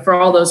 you know, for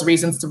all those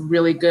reasons, it's a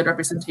really good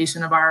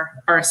representation of our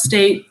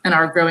estate and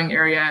our growing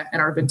area and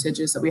our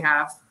vintages that we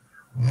have.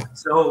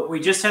 So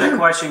we just had a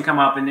question come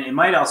up, and it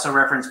might also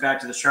reference back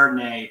to the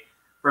Chardonnay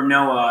from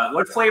Noah.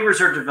 What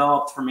flavors are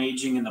developed from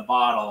aging in the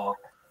bottle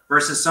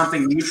versus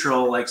something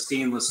neutral like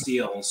stainless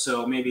steel?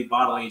 So maybe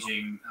bottle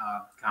aging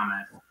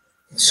comment.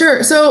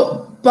 Sure.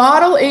 So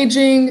bottle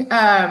aging,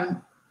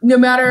 no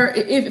matter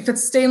if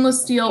it's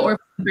stainless steel or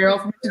barrel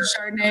fermented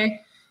Chardonnay,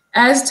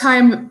 as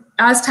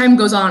time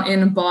goes on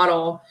in a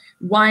bottle,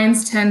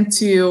 wines tend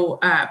to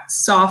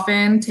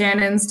soften,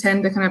 tannins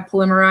tend to kind of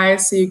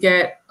polymerize, so you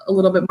get a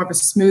little bit more of a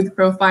smooth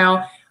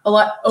profile. A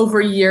lot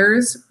over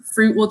years,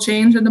 fruit will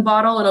change in the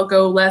bottle. It'll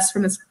go less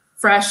from this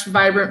fresh,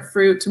 vibrant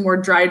fruit to more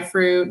dried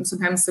fruit and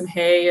sometimes some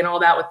hay and all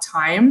that with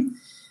time.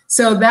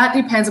 So that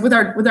depends. With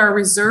our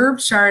reserve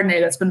Chardonnay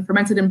that's been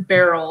fermented in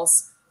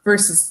barrels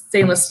versus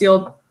stainless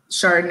steel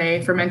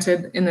Chardonnay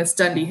fermented in this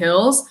Dundee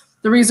Hills,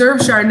 the reserve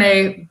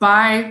Chardonnay,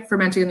 by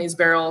fermenting in these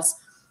barrels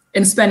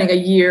and spending a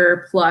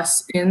year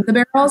plus in the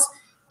barrels,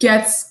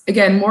 gets,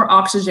 again, more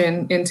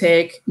oxygen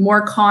intake,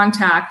 more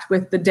contact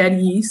with the dead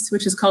yeast,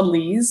 which is called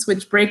lees,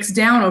 which breaks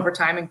down over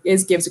time and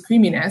gives a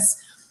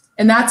creaminess.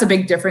 And that's a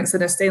big difference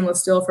than a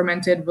stainless steel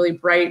fermented, really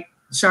bright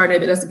Chardonnay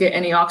that doesn't get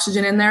any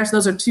oxygen in there. So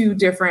those are two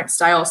different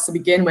styles to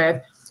begin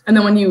with. And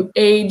then when you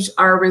age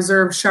our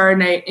reserve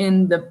Chardonnay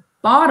in the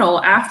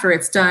bottle after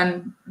it's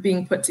done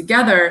being put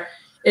together,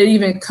 it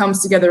even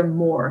comes together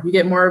more. You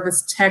get more of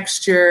its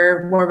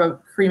texture, more of a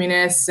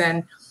creaminess,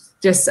 and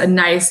just a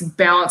nice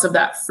balance of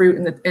that fruit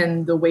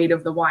and the weight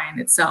of the wine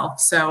itself.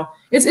 So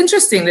it's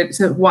interesting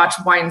to watch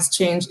wines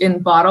change in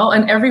bottle,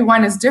 and every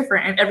wine is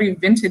different and every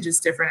vintage is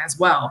different as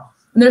well.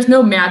 And there's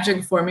no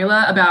magic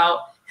formula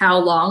about how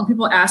long.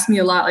 People ask me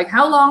a lot, like,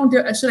 how long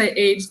should I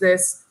age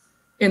this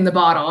in the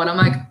bottle? And I'm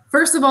like,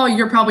 first of all,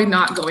 you're probably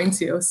not going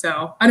to.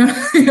 So I don't,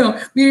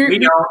 we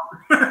don't.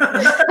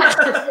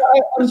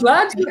 I'm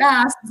glad you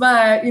asked,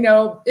 but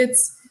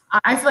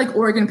I feel like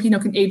Oregon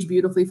Pinot can age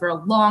beautifully for a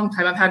long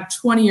time. I've had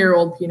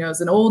 20-year-old Pinots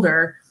and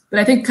older, but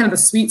I think kind of the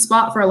sweet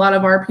spot for a lot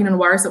of our Pinot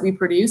Noirs that we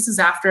produce is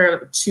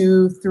after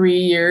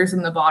 2-3 years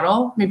in the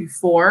bottle, maybe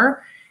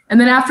 4. And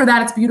then after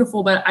that, it's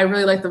beautiful, but I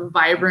really like the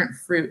vibrant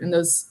fruit, and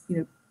those,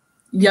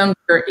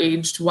 younger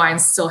aged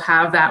wines still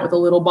have that with a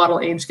little bottle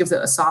age, gives it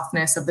a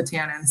softness of the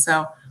tannin.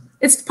 So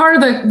it's part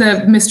of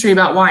the mystery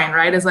about wine,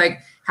 right? Is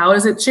like, how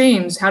does it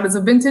change? How does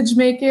a vintage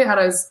make it? How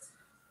does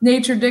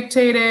nature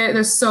dictate it?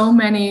 There's so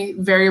many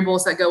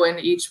variables that go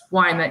into each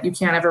wine that you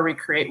can't ever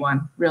recreate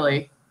one,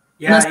 really.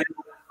 Yeah.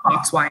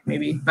 Box wine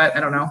maybe, but I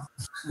don't know.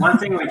 One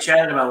thing we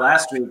chatted about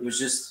last week was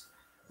just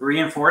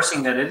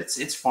reinforcing that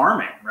it's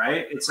farming,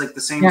 right? It's like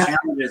the same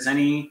challenge as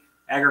any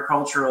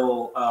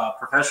agricultural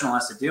professional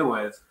has to deal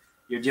with.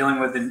 You're dealing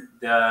with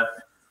the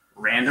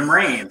random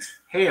rain,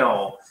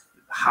 hail,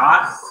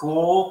 hot,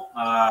 cool,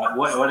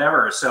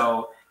 whatever.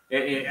 So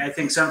I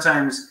think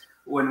sometimes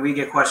when we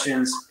get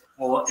questions,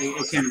 well,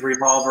 it can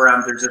revolve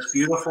around, there's this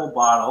beautiful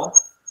bottle,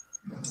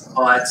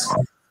 but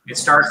it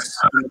starts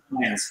in the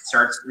plants, it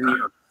starts in the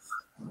earth.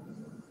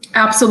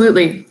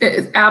 Absolutely.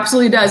 It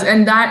absolutely does.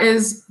 And that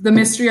is the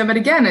mystery of it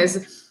again,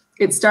 is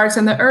it starts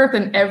in the earth,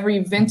 and every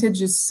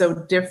vintage is so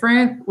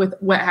different with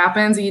what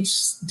happens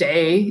each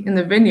day in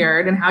the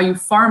vineyard and how you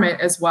farm it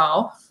as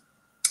well.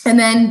 And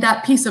then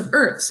that piece of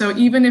earth. So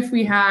even if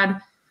we had,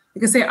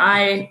 like I say,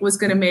 I was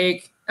going to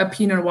make a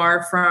Pinot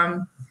Noir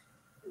from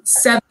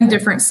 7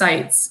 different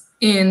sites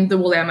in the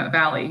Willamette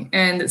Valley,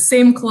 and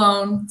same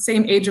clone,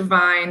 same age of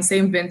vine,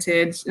 same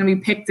vintage, and we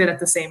picked it at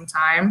the same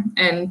time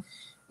and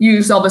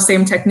used all the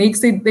same techniques,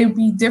 they'd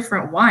be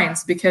different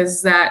wines,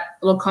 because that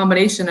little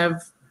combination of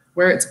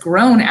where it's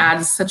grown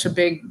adds such a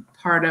big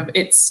part of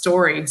its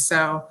story.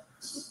 So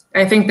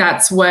I think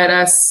that's what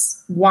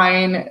us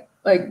wine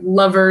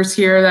lovers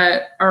here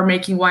that are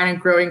making wine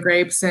and growing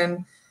grapes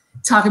and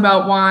talk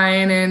about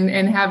wine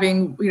and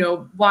having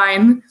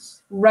wine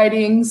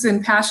writings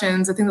and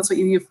passions. I think that's what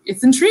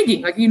it's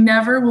intriguing. Like, you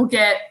never will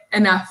get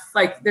enough.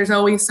 Like, there's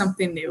always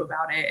something new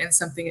about it and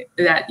something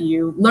that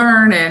you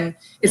learn, and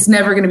it's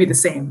never going to be the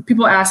same.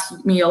 People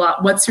ask me a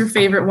lot, what's your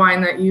favorite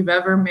wine that you've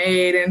ever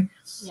made? And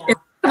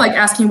it's like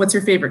asking what's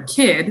your favorite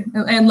kid.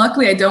 And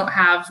luckily I don't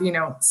have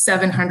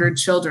 700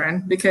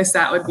 children, because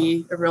that would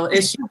be a real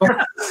issue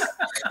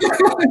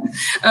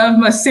of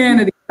my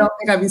sanity. I don't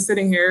think I'd be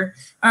sitting here,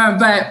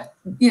 but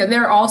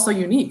they're also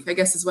unique, I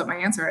guess, is what my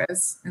answer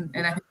is. And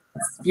I think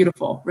it's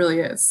beautiful, really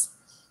is.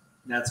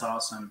 That's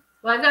awesome.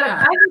 Well, I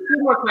have a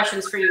few more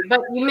questions for you,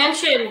 but you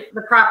mentioned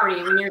the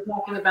property when you're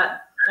talking about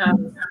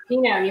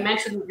Pinot. You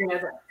mentioned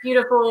the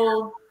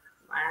beautiful,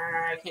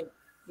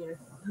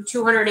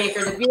 200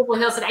 acres, a beautiful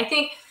hillside. I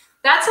think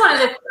that's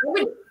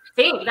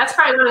that's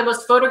probably one of the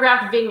most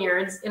photographed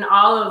vineyards in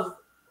all of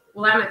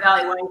Willamette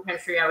Valley wine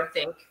country, I would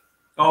think.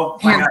 Oh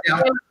my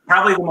God.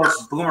 Probably the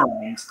most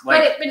boomerangs.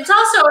 But it's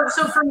also,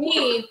 so for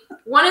me,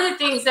 one of the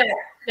things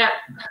that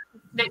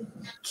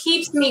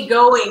keeps me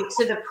going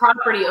to the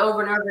property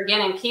over and over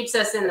again and keeps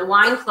us in the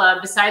wine club,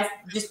 besides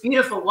just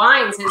beautiful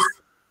wines, is,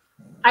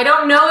 I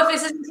don't know if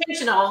this is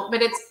intentional,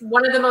 but it's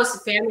one of the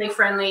most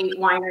family-friendly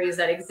wineries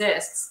that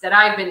exists that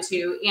I've been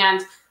to.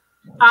 And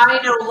I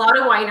know a lot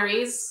of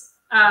wineries,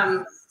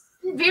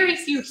 very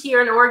few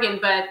here in Oregon,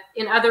 but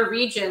in other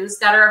regions,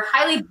 that are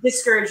highly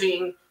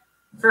discouraging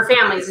for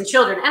families and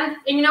children. And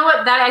you know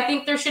what? That I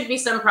think there should be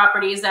some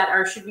properties that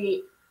should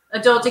be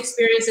adult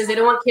experiences. They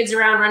don't want kids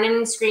around running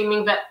and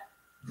screaming, but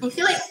I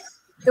feel like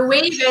the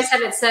way you guys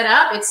have it set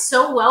up, it's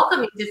so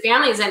welcoming to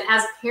families. And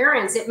as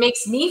parents, it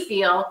makes me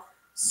feel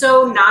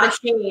so not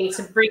ashamed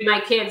to bring my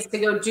kids to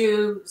go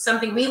do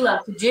something we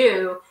love to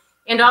do.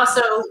 And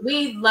also,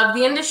 we love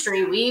the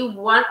industry. We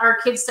want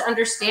our kids to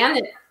understand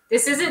that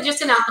this isn't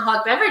just an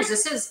alcoholic beverage.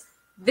 This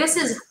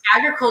is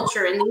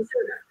agriculture, and these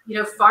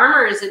are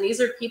farmers, and these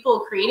are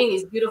people creating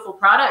these beautiful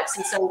products.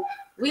 And so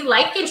we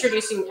like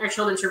introducing our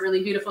children to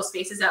really beautiful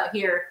spaces out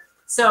here.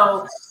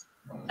 So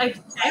I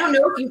don't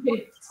know if you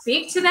can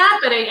speak to that,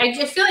 but I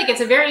just feel like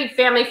it's a very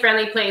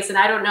family-friendly place, and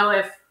I don't know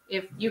if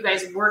you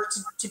guys work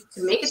to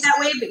make it that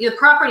way, but the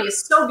property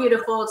is so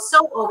beautiful. It's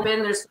so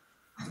open. There's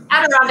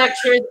Adirondack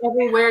chairs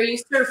everywhere. You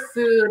serve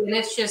food, and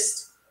it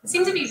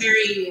seems to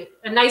be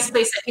a nice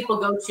place that people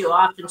go to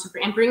often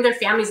and bring their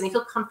families, and they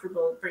feel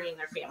comfortable bringing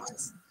their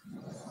families.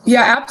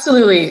 Yeah,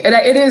 absolutely. And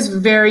it is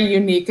very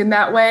unique in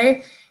that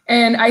way.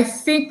 And I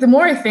think the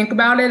more I think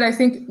about it, I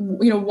think,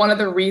 one of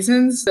the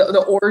reasons,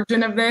 the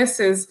origin of this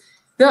is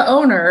the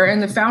owner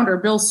and the founder,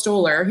 Bill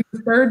Stoller. He's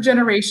a third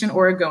generation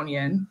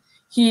Oregonian.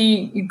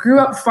 He grew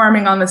up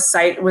farming on the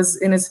site. It was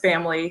in his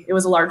family. It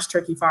was a large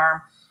turkey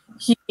farm.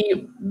 He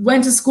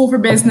went to school for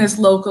business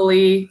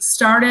locally,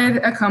 started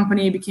a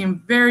company,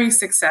 became very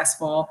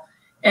successful,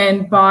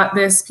 and bought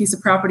this piece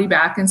of property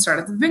back and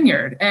started the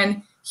vineyard.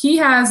 And he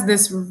has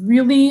this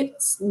really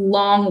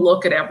long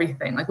look at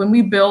everything. Like when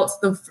we built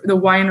the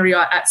winery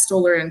at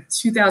Stoller in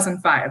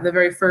 2005, the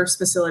very first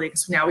facility,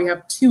 because now we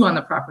have 2 on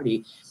the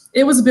property,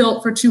 it was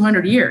built for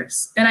 200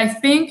 years. And I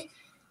think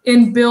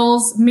in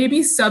Bill's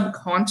maybe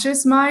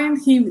subconscious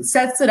mind, he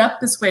sets it up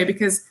this way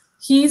because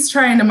he's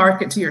trying to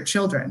market to your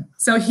children.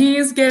 So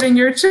he's getting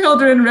your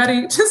children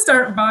ready to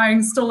start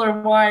buying Stoller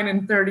wine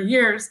in 30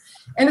 years.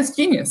 And it's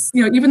genius.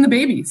 Even the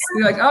babies,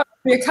 you're like, oh,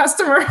 be a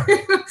customer.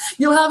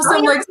 You'll have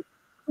some like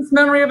this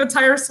memory of a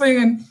tire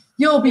swing and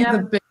you'll be the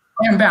big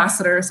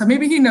ambassador. So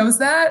maybe he knows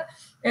that.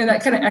 And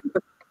that kind of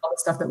echoes all the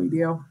stuff that we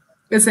do.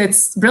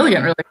 It's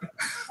brilliant, really.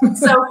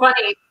 It's so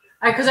funny.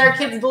 Because our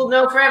kids will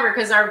know forever,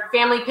 because our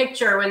family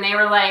picture when they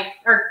were like,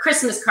 our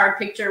Christmas card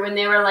picture when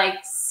they were like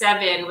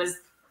 7 was,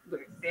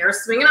 they were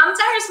swinging on the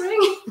tire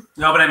swing.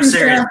 No, but I'm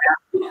serious.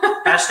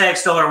 Hashtag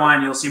Stoller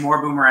Wine. You'll see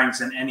more boomerangs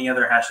than any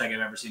other hashtag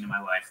I've ever seen in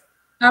my life.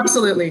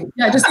 Absolutely.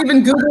 Yeah, just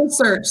even Google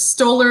search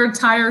Stoller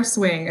tire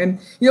swing. And,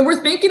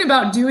 we're thinking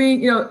about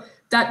doing,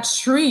 that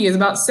tree is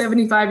about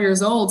 75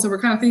 years old. So we're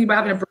kind of thinking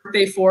about having a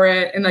birthday for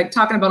it and like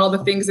talking about all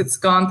the things it's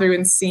gone through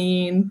and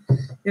seen,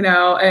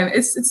 and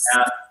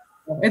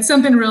it's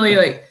something really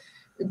like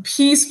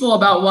peaceful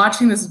about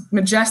watching this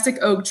majestic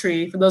oak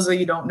tree, for those of you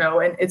who don't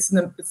know, and it's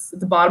at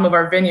the bottom of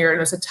our vineyard, and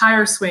there's a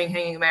tire swing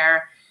hanging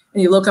there,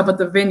 and you look up at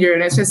the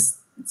vineyard, and it's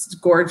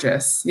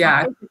gorgeous.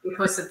 Yeah. We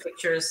posted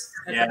pictures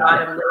at the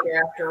bottom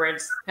later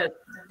afterwards.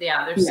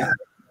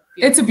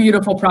 It's a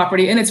beautiful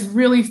property, and it's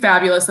really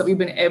fabulous that we've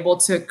been able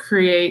to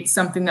create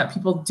something that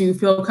people do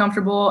feel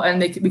comfortable and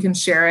we can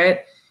share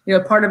it.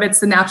 Part of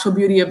it's the natural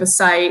beauty of the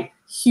site.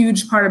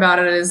 Huge part about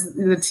it is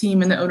the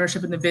team and the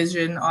ownership and the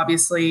vision,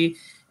 obviously.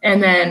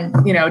 And then,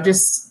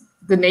 just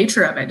the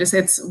nature of it.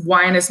 It's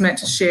wine is meant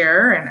to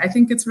share. And I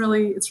think it's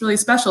really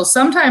special.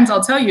 Sometimes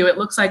I'll tell you, it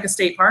looks like a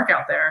state park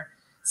out there.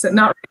 So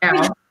not right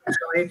now,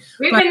 actually.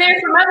 We've been there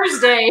for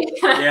Mother's Day.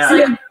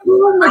 Yeah.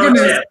 Oh my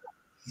goodness.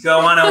 Go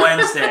on a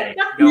Wednesday.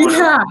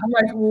 I'm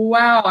like,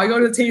 wow. I go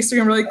to the tasting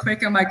room really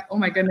quick. I'm like, oh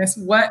my goodness,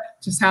 what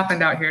just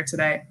happened out here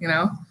today?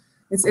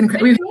 It's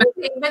incredible.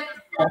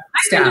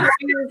 Staff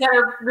that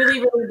are really,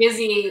 really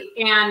busy,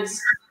 and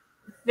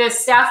the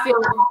staff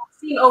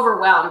seem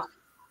overwhelmed.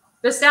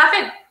 The staff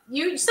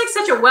it's like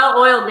such a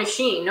well-oiled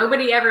machine.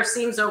 Nobody ever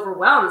seems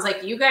overwhelmed. It's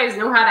like you guys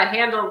know how to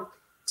handle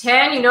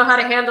 10. You know how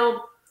to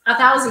handle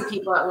 1,000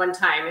 people at one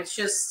time. It's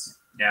just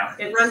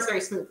it runs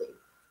very smoothly.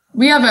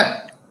 We have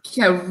a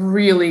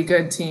really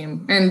good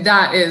team, and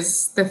that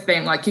is the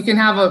thing. Like you can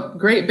have a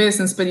great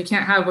business, but you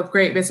can't have a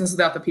great business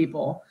without the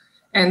people,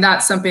 and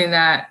that's something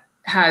that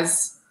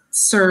has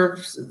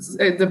served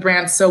the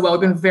brand so well. We've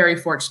been very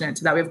fortunate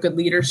to that. We have good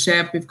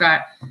leadership. We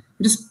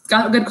just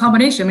got a good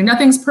combination. I mean,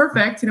 nothing's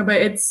perfect, but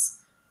it's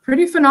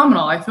pretty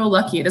phenomenal. I feel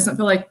lucky. It doesn't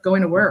feel like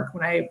going to work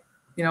when a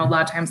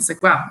lot of times it's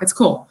like, wow, it's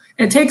cool.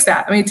 And it takes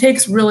that. I mean, it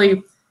takes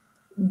really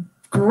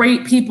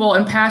great people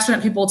and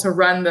passionate people to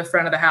run the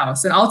front of the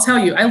house. And I'll tell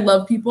you, I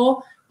love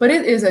people, but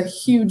it is a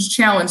huge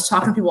challenge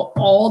talking to people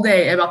all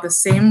day about the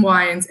same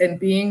wines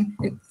and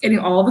getting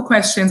all the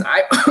questions.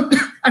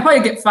 I'd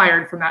probably get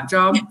fired from that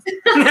job.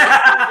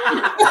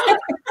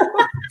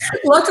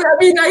 Luckily, that'd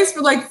be nice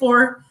for like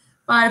 4,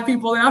 5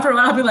 people. And after a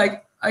while, I'll be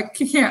like, I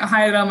can't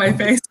hide it on my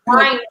face.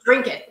 Wine,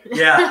 drink it.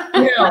 Yeah.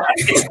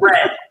 It's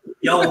red.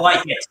 You'll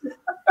like it.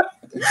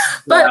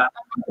 But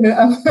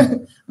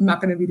I'm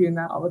not going to be doing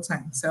that all the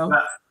time. So,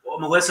 well,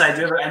 Melissa,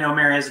 I know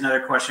Mary has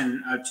another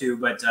question too,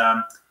 but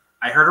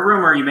I heard a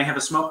rumor you may have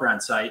a smoker on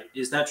site.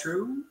 Is that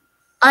true?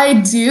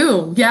 I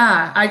do.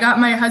 Yeah. I got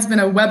my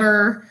husband a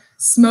Weber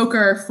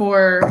smoker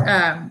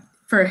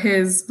for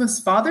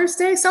his Father's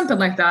Day, something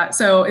like that.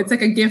 So it's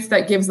like a gift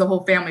that gives the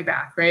whole family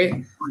back, right?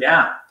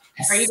 Yeah.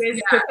 Are you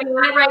guys cooking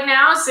on it right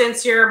now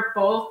since you're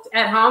both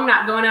at home,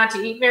 not going out to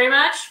eat very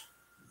much?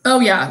 Oh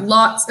yeah,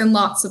 lots and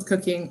lots of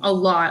cooking, a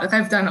lot. Like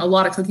I've done a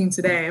lot of cooking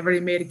today. I've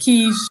already made a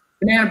quiche,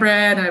 banana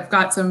bread, and I've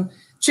got some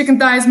chicken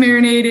thighs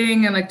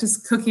marinating and like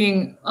just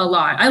cooking a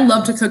lot. I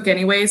love to cook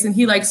anyways, and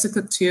he likes to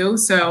cook too.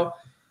 So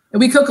and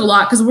we cook a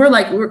lot because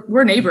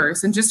we're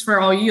neighbors. And just for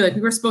all you, like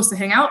we were supposed to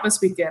hang out this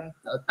weekend,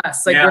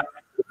 we're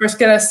first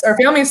get our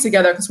families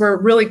together because we're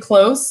really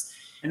close.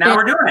 And now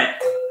we're doing it.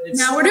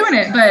 Now we're doing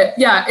it. But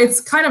yeah,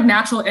 it's kind of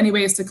natural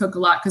anyways to cook a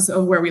lot because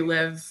of where we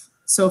live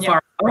so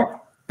far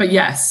out. But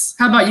yes,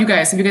 how about you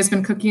guys? Have you guys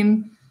been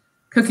cooking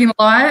a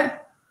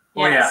lot?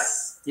 Oh,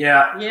 yes.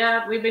 Yeah.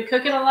 Yeah, we've been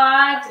cooking a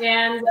lot,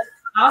 and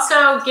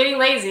Also getting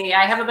lazy.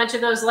 I have a bunch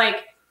of those like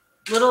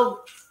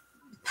little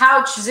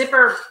pouch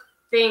zipper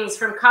things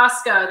from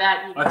Costco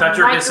that I thought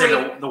you were going to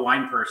say the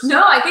wine purse.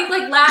 No, I think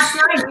like last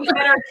night we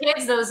fed our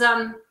kids those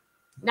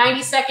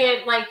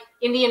 90-second like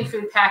Indian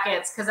food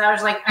packets because I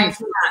was like, I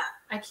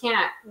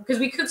can't because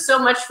we cook so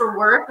much for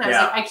work. I was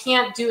like, I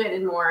can't do it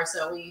anymore.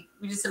 So we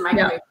just did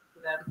microwave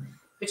for them.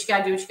 But you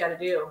gotta do what you gotta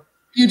do.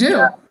 You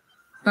do.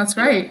 That's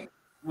right.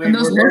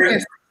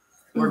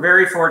 We're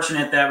very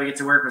fortunate that we get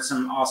to work with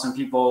some awesome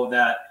people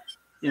that,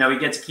 you know, we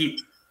get to keep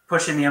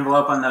pushing the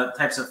envelope on the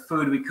types of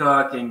food we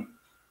cook. And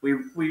we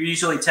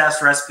usually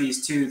test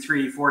recipes 2,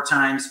 3, 4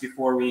 times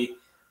before we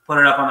put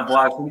it up on the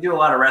blog. So we do a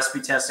lot of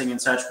recipe testing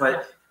and such.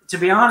 But to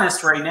be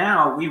honest, right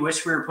now, we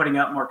wish we were putting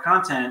up more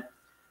content.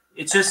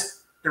 It's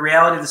just the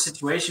reality of the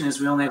situation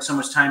is we only have so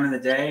much time in the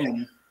day.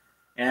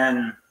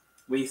 And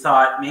we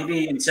thought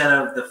maybe instead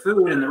of the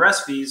food and the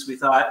recipes, we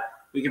thought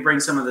we could bring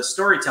some of the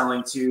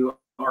storytelling to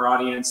our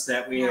audience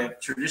that we have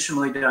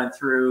traditionally done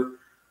through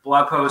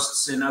blog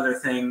posts and other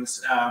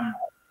things.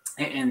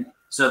 And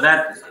so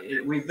that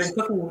we've been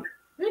cooking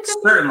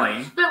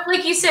certainly. But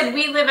like you said,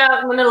 we live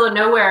out in the middle of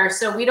nowhere,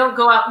 so we don't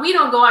go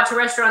out to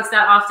restaurants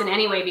that often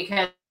anyway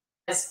because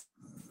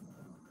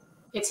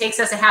it takes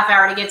us a half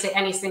hour to get to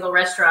any single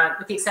restaurant,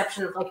 with the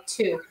exception of like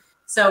 2.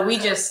 So we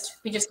just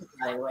cook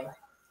that anyway.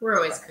 We're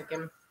always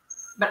cooking.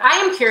 But I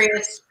am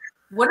curious,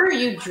 what are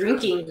you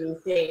drinking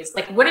these days?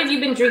 Like, what have you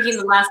been drinking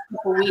the last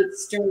couple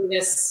weeks during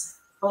this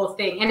whole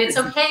thing? And it's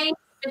okay.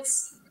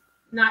 It's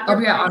not. I'll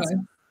be honest.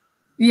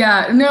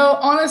 Yeah, no,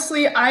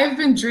 honestly, I've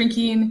been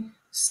drinking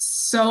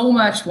so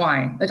much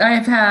wine. Like I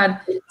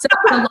have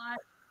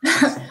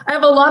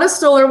a lot of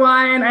Stoller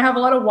wine. I have a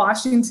lot of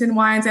Washington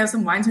wines. I have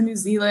some wines from New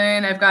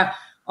Zealand. I got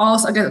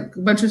a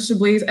bunch of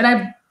Chablis, and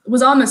I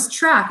was on this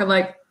track of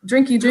like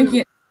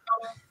drinking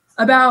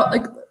about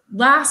like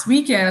last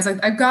weekend. I was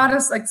like, I've got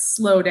to like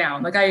slow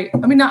down. Like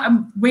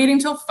I'm waiting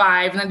till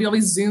 5 and I do all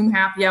these Zoom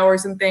happy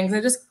hours and things. And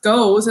it just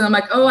goes, and I'm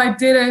like, oh, I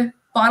did a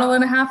bottle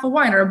and a half of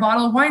wine or a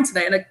bottle of wine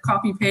today, and I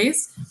copy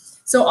paste.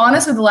 So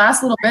honestly, the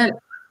last little bit,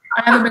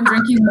 I haven't been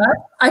drinking much.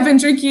 I've been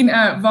drinking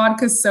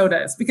vodka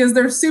sodas because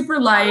they're super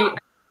light,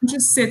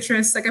 just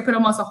citrus. Like I put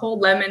almost a whole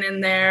lemon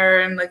in there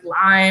and like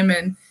lime,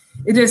 and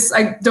it just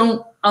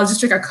I'll just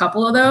drink a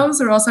couple of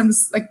those, or else I'm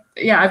just like,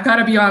 I've got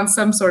to be on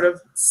some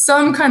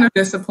kind of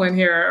discipline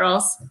here, or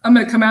else I'm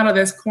gonna come out of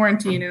this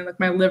quarantine and like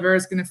my liver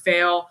is gonna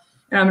fail,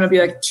 and I'm gonna be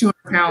like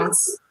 200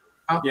 pounds.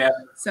 Yeah.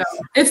 So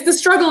the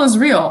struggle is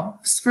real,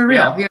 it's for real.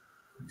 Yeah. You know?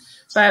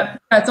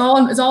 But it's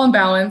all in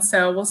balance.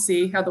 So we'll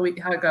see how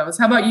it goes.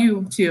 How about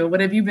you too? What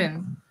have you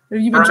been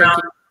drinking?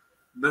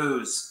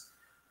 Booze.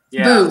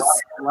 Yeah. Booze.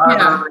 A lot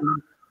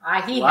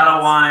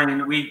of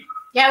wine. We've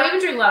been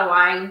drinking a lot of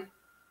wine.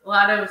 A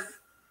lot of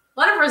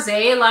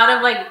rosé, a lot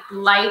of like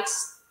light,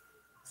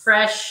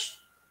 fresh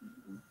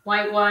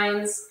white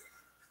wines.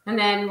 And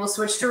then we'll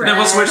switch to red.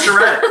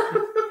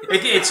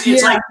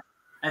 It's like,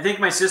 I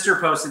think my sister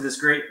posted this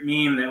great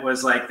meme that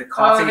was like the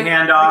coffee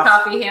handoff. The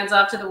coffee hands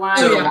off to the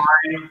wine.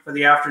 Wine for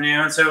the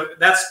afternoon. So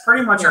that's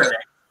pretty much our day.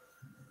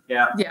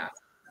 Yeah. Yeah.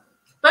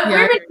 But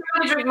we're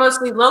trying to drink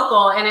mostly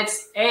local, and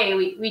it's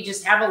we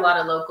just have a lot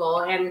of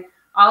local, and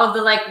all of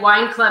the like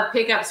wine club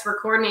pickups were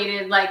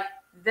coordinated like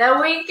the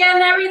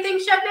weekend everything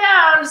shut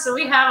down. So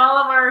we have all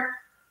of our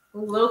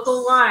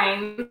local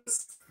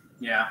wines.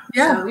 Yeah.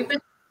 Yeah. So we've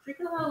been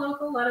drinking a lot of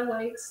local, a lot of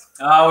whites.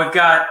 Oh, we've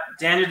got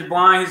Daniel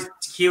DeBlanc's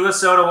tequila,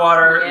 soda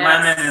water,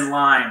 lemon, and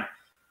lime.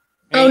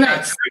 Hey,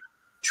 nice.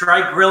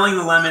 Try grilling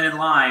the lemon and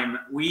lime.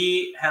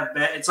 We have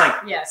been, it's like,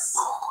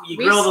 you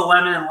grill the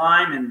lemon and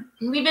lime, and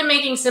we've been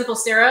making simple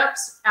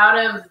syrups out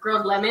of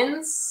grilled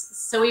lemons.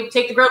 So we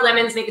take the grilled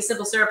lemons, make a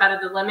simple syrup out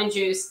of the lemon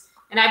juice.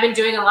 And I've been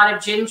doing a lot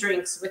of gin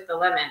drinks with the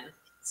lemon.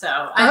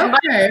 So my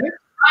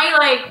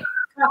like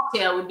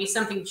cocktail would be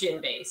something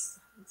gin based,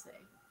 I'd say.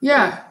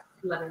 Yeah.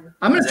 Lemon.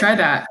 I'm going to try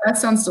that. That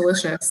sounds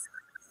delicious.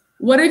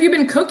 What have you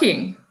been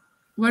cooking?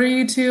 What are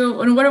you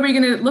two, and what are we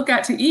going to look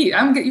at to eat?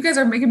 You guys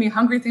are making me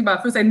hungry thinking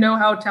about foods. I know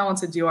how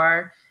talented you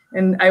are,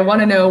 and I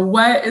want to know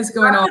what is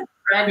going on.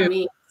 Red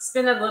meat. It's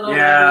been a little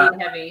red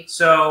meat heavy.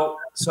 So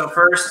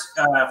first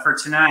for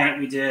tonight,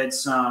 we did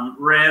some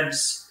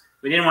ribs.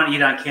 We didn't want to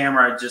eat on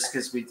camera just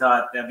because we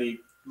thought that'd be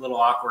a little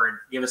awkward.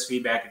 Give us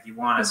feedback if you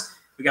want us.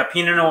 We got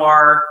Pinot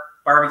Noir,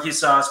 barbecue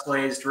sauce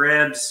glazed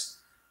ribs,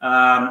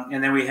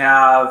 and then we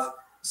have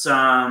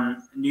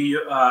some New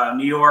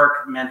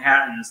York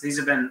Manhattans. These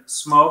have been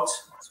smoked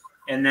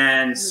and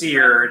then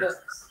seared.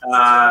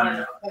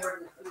 Now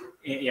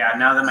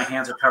that my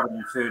hands are covered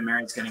in food,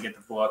 Mary's going to get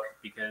the book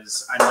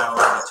because I know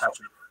how to touch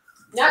it.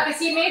 No, because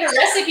he made a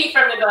recipe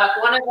from the book.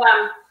 One of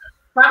them,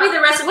 one of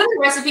the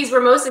recipes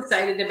we're most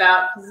excited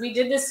about. We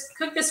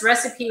cooked this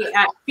recipe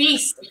at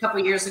Feast a couple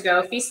years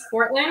ago, Feast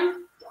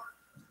Portland.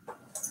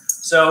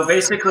 So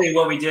basically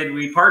what we did,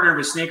 we partnered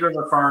with Snake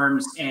River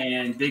Farms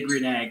and Big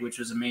Green Egg, which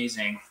was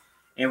amazing.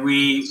 And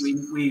we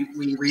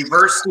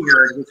reverse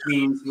seared, which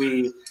means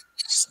we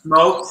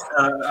smoked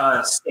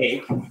a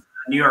steak,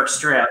 New York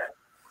strip,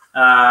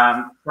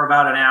 for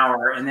about an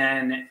hour, and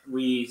then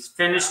we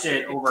finished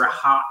it over a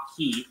hot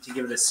heat to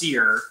give it a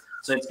sear.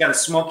 So it's got a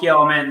smoky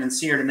element and then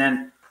seared, and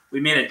then we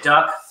made a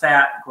duck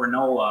fat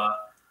granola.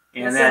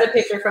 And that's the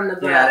picture from the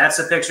book. Yeah, that's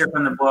a picture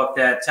from the book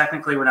that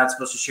technically we're not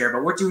supposed to share,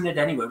 but we're doing it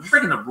anyway. We're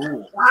breaking the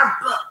rules. Our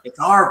book. It's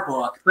our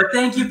book. But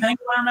thank you,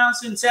 Penguin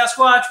Mouse and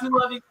Sasquatch. We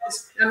love you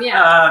guys.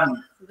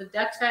 The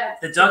duck fat.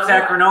 The duck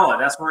fat granola.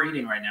 That's what we're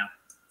eating right now.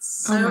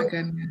 Oh my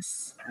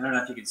goodness. I don't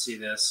know if you can see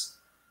this.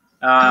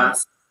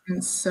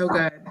 It's so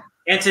good.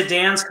 And to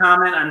Dan's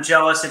comment, I'm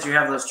jealous that you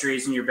have those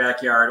trees in your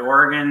backyard.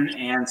 Oregon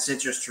and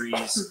citrus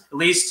trees, at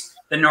least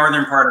the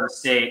northern part of the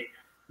state,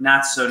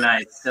 not so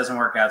nice. It doesn't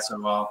work out so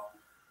well.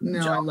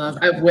 No,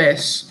 I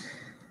wish.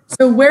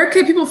 So where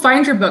can people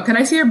find your book? Can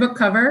I see your book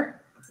cover?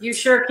 You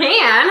sure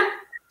can.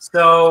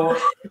 So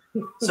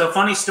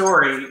funny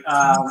story.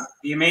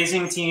 The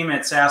amazing team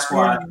at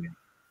Sasquatch,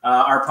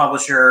 our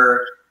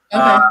publisher,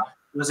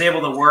 was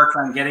able to work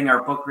on getting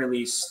our book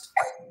released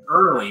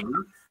early.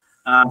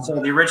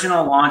 So the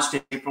original launched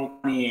April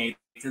 28th,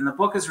 and the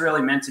book is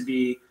really meant to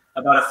be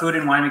about a food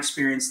and wine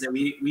experience that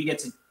we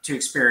get to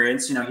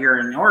experience, here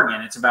in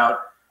Oregon. It's about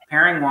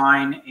pairing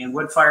wine and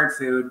wood-fired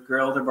food,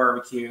 grilled or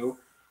barbecue,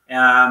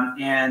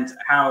 and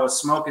how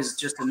smoke is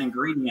just an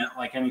ingredient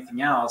like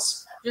anything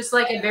else. Just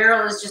like a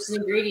barrel is just an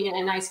ingredient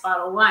in a nice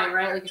bottle of wine,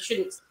 right? Like it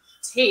shouldn't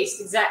taste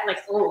exactly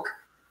like oak,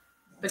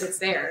 but it's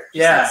there.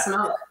 Just like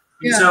smoke.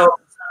 And so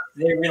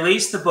they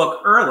released the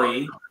book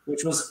early,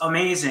 which was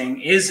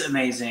amazing, is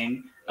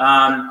amazing.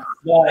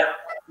 But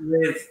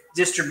with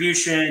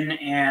distribution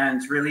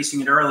and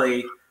releasing it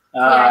early,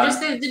 just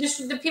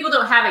the people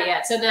don't have it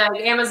yet. So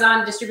the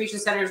Amazon distribution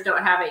centers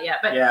don't have it yet.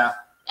 But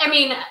I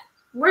mean,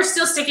 we're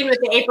still sticking with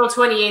the April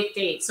 28th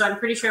date. So I'm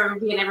pretty sure it will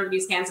be in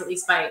everybody's hands at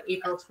least by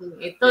April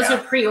 28th. Those who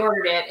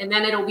pre-ordered it, and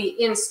then it'll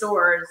be in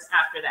stores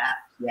after that.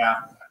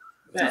 Yeah.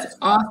 That's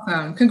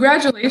awesome.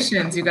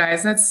 Congratulations, you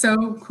guys. That's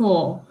so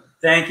cool.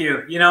 Thank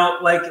you.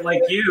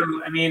 Like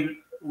you, I mean,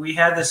 we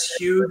had this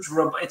huge,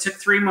 it took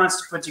 3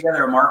 months to put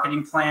together a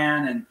marketing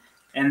plan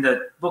and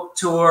the book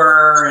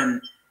tour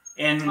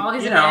and all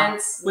these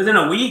events. Within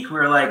a week we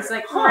were like,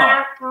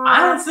 I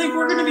don't think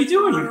we're going to be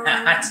doing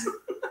that.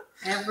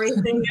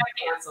 Everything got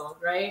canceled,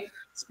 right?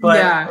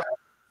 But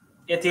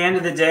at the end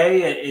of the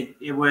day,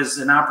 it was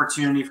an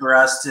opportunity for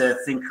us to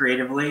think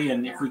creatively.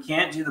 And if we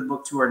can't do the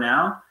book tour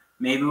now,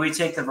 maybe we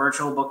take the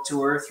virtual book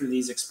tour through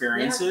these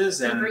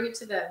experiences and bring it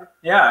to them.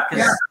 Yeah,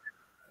 because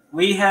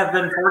we have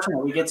been fortunate.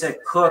 We get to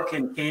cook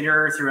and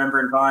cater through Ember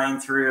and Vine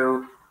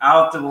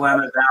throughout the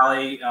Willamette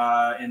Valley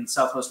in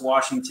Southwest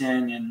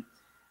Washington,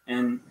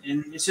 and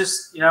it's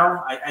just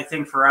I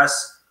think for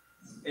us,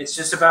 it's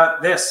just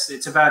about this.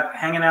 It's about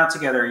hanging out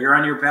together. You're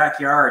on your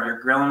backyard. You're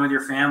grilling with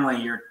your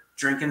family. You're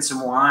drinking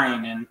some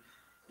wine,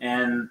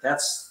 and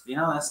that's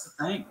that's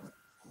the thing.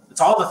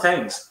 It's all the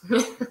things.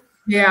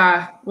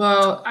 Yeah,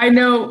 well, I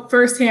know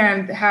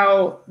firsthand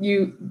how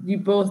you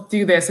both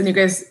do this, and you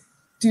guys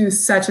do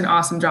such an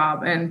awesome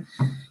job. And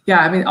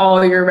I mean,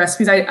 all your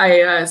recipes.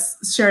 I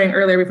sharing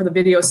earlier before the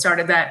video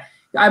started that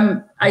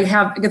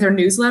I get their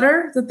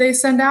newsletter that they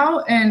send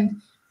out,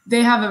 and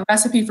they have a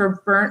recipe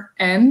for burnt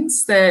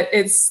ends that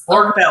it's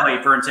pork belly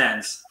burnt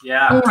ends.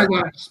 Yeah. Oh my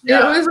gosh,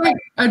 it was like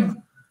a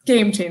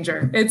game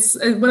changer. It's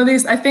one of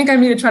these. I think I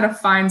need to try to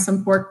find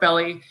some pork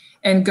belly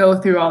and go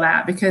through all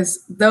that,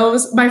 because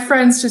my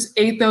friends just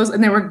ate those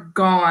and they were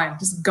gone,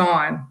 just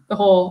gone. The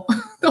whole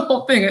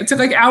thing. It took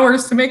like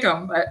hours to make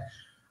them, but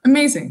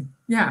amazing.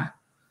 Yeah.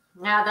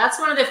 Yeah, that's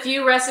one of the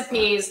few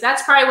recipes.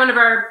 That's probably one of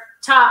our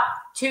top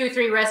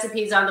 2-3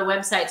 recipes on the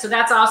website. So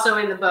that's also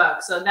in the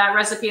book. So that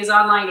recipe is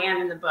online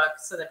and in the book,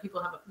 so that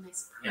people have a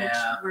nice print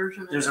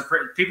version. There's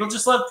people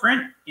just love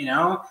print.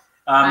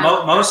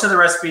 Most of the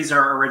recipes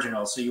are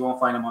original, so you won't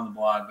find them on the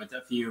blog, but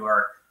a few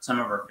are some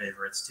of our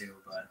favorites too.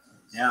 But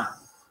yeah,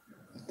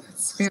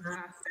 that's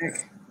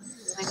fantastic.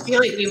 I feel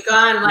like we've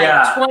gone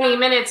 20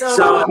 minutes over.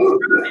 So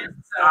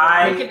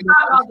we can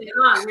talk all day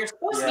long. We're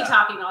supposed to be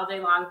talking all day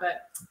long,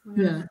 but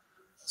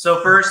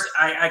So first,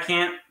 I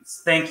can't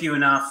thank you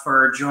enough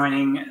for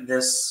joining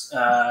this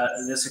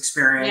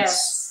experience.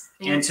 Yes.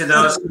 And to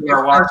those who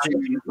are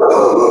watching,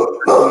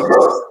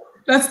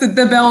 that's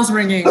the bells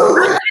ringing.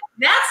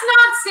 That's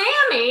not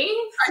Sammy.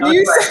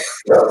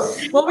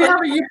 Well, we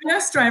have a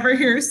UPS driver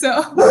here,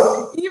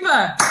 so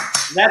Eva.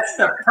 That's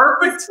the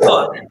perfect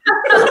book. I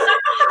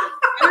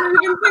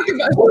don't even think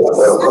about it.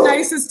 She's the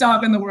nicest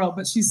dog in the world,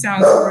 but she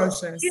sounds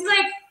ferocious. She's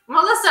like,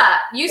 Melissa,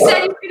 you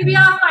said you were going to be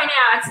off by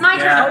now. It's my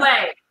turn to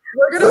play.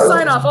 We're going to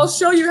sign off. I'll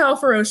show you how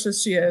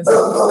ferocious she is.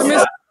 I'm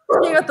just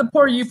looking at the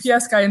poor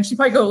UPS guy, and she'd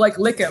probably go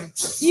lick him.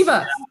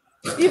 Eva,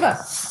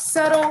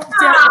 settle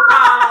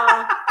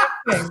down.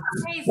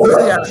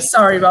 Yeah,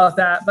 sorry about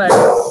that, but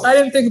I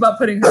didn't think about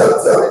putting her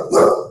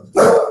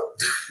outside.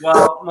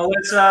 Well,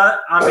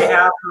 Melissa, on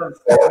behalf of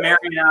Mary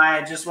and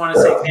I just want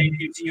to say thank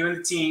you to you and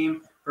the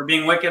team for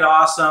being wicked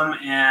awesome,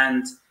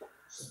 and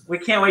we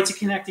can't wait to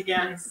connect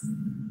again.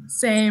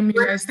 Same,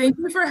 you guys. Thank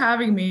you for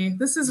having me.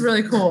 This is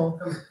really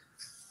cool.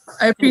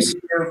 I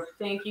appreciate you.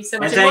 Thank you so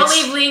much. And we'll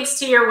leave links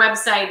to your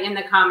website in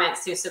the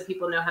comments too, so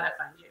people know how to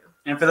find you.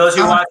 And for those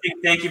who are watching,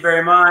 thank you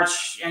very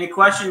much. Any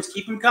questions,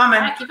 keep them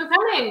coming. Yeah, keep them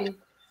coming.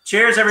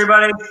 Cheers,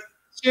 everybody.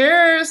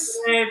 Cheers.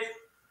 Cheers.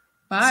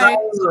 Bye.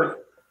 Salud.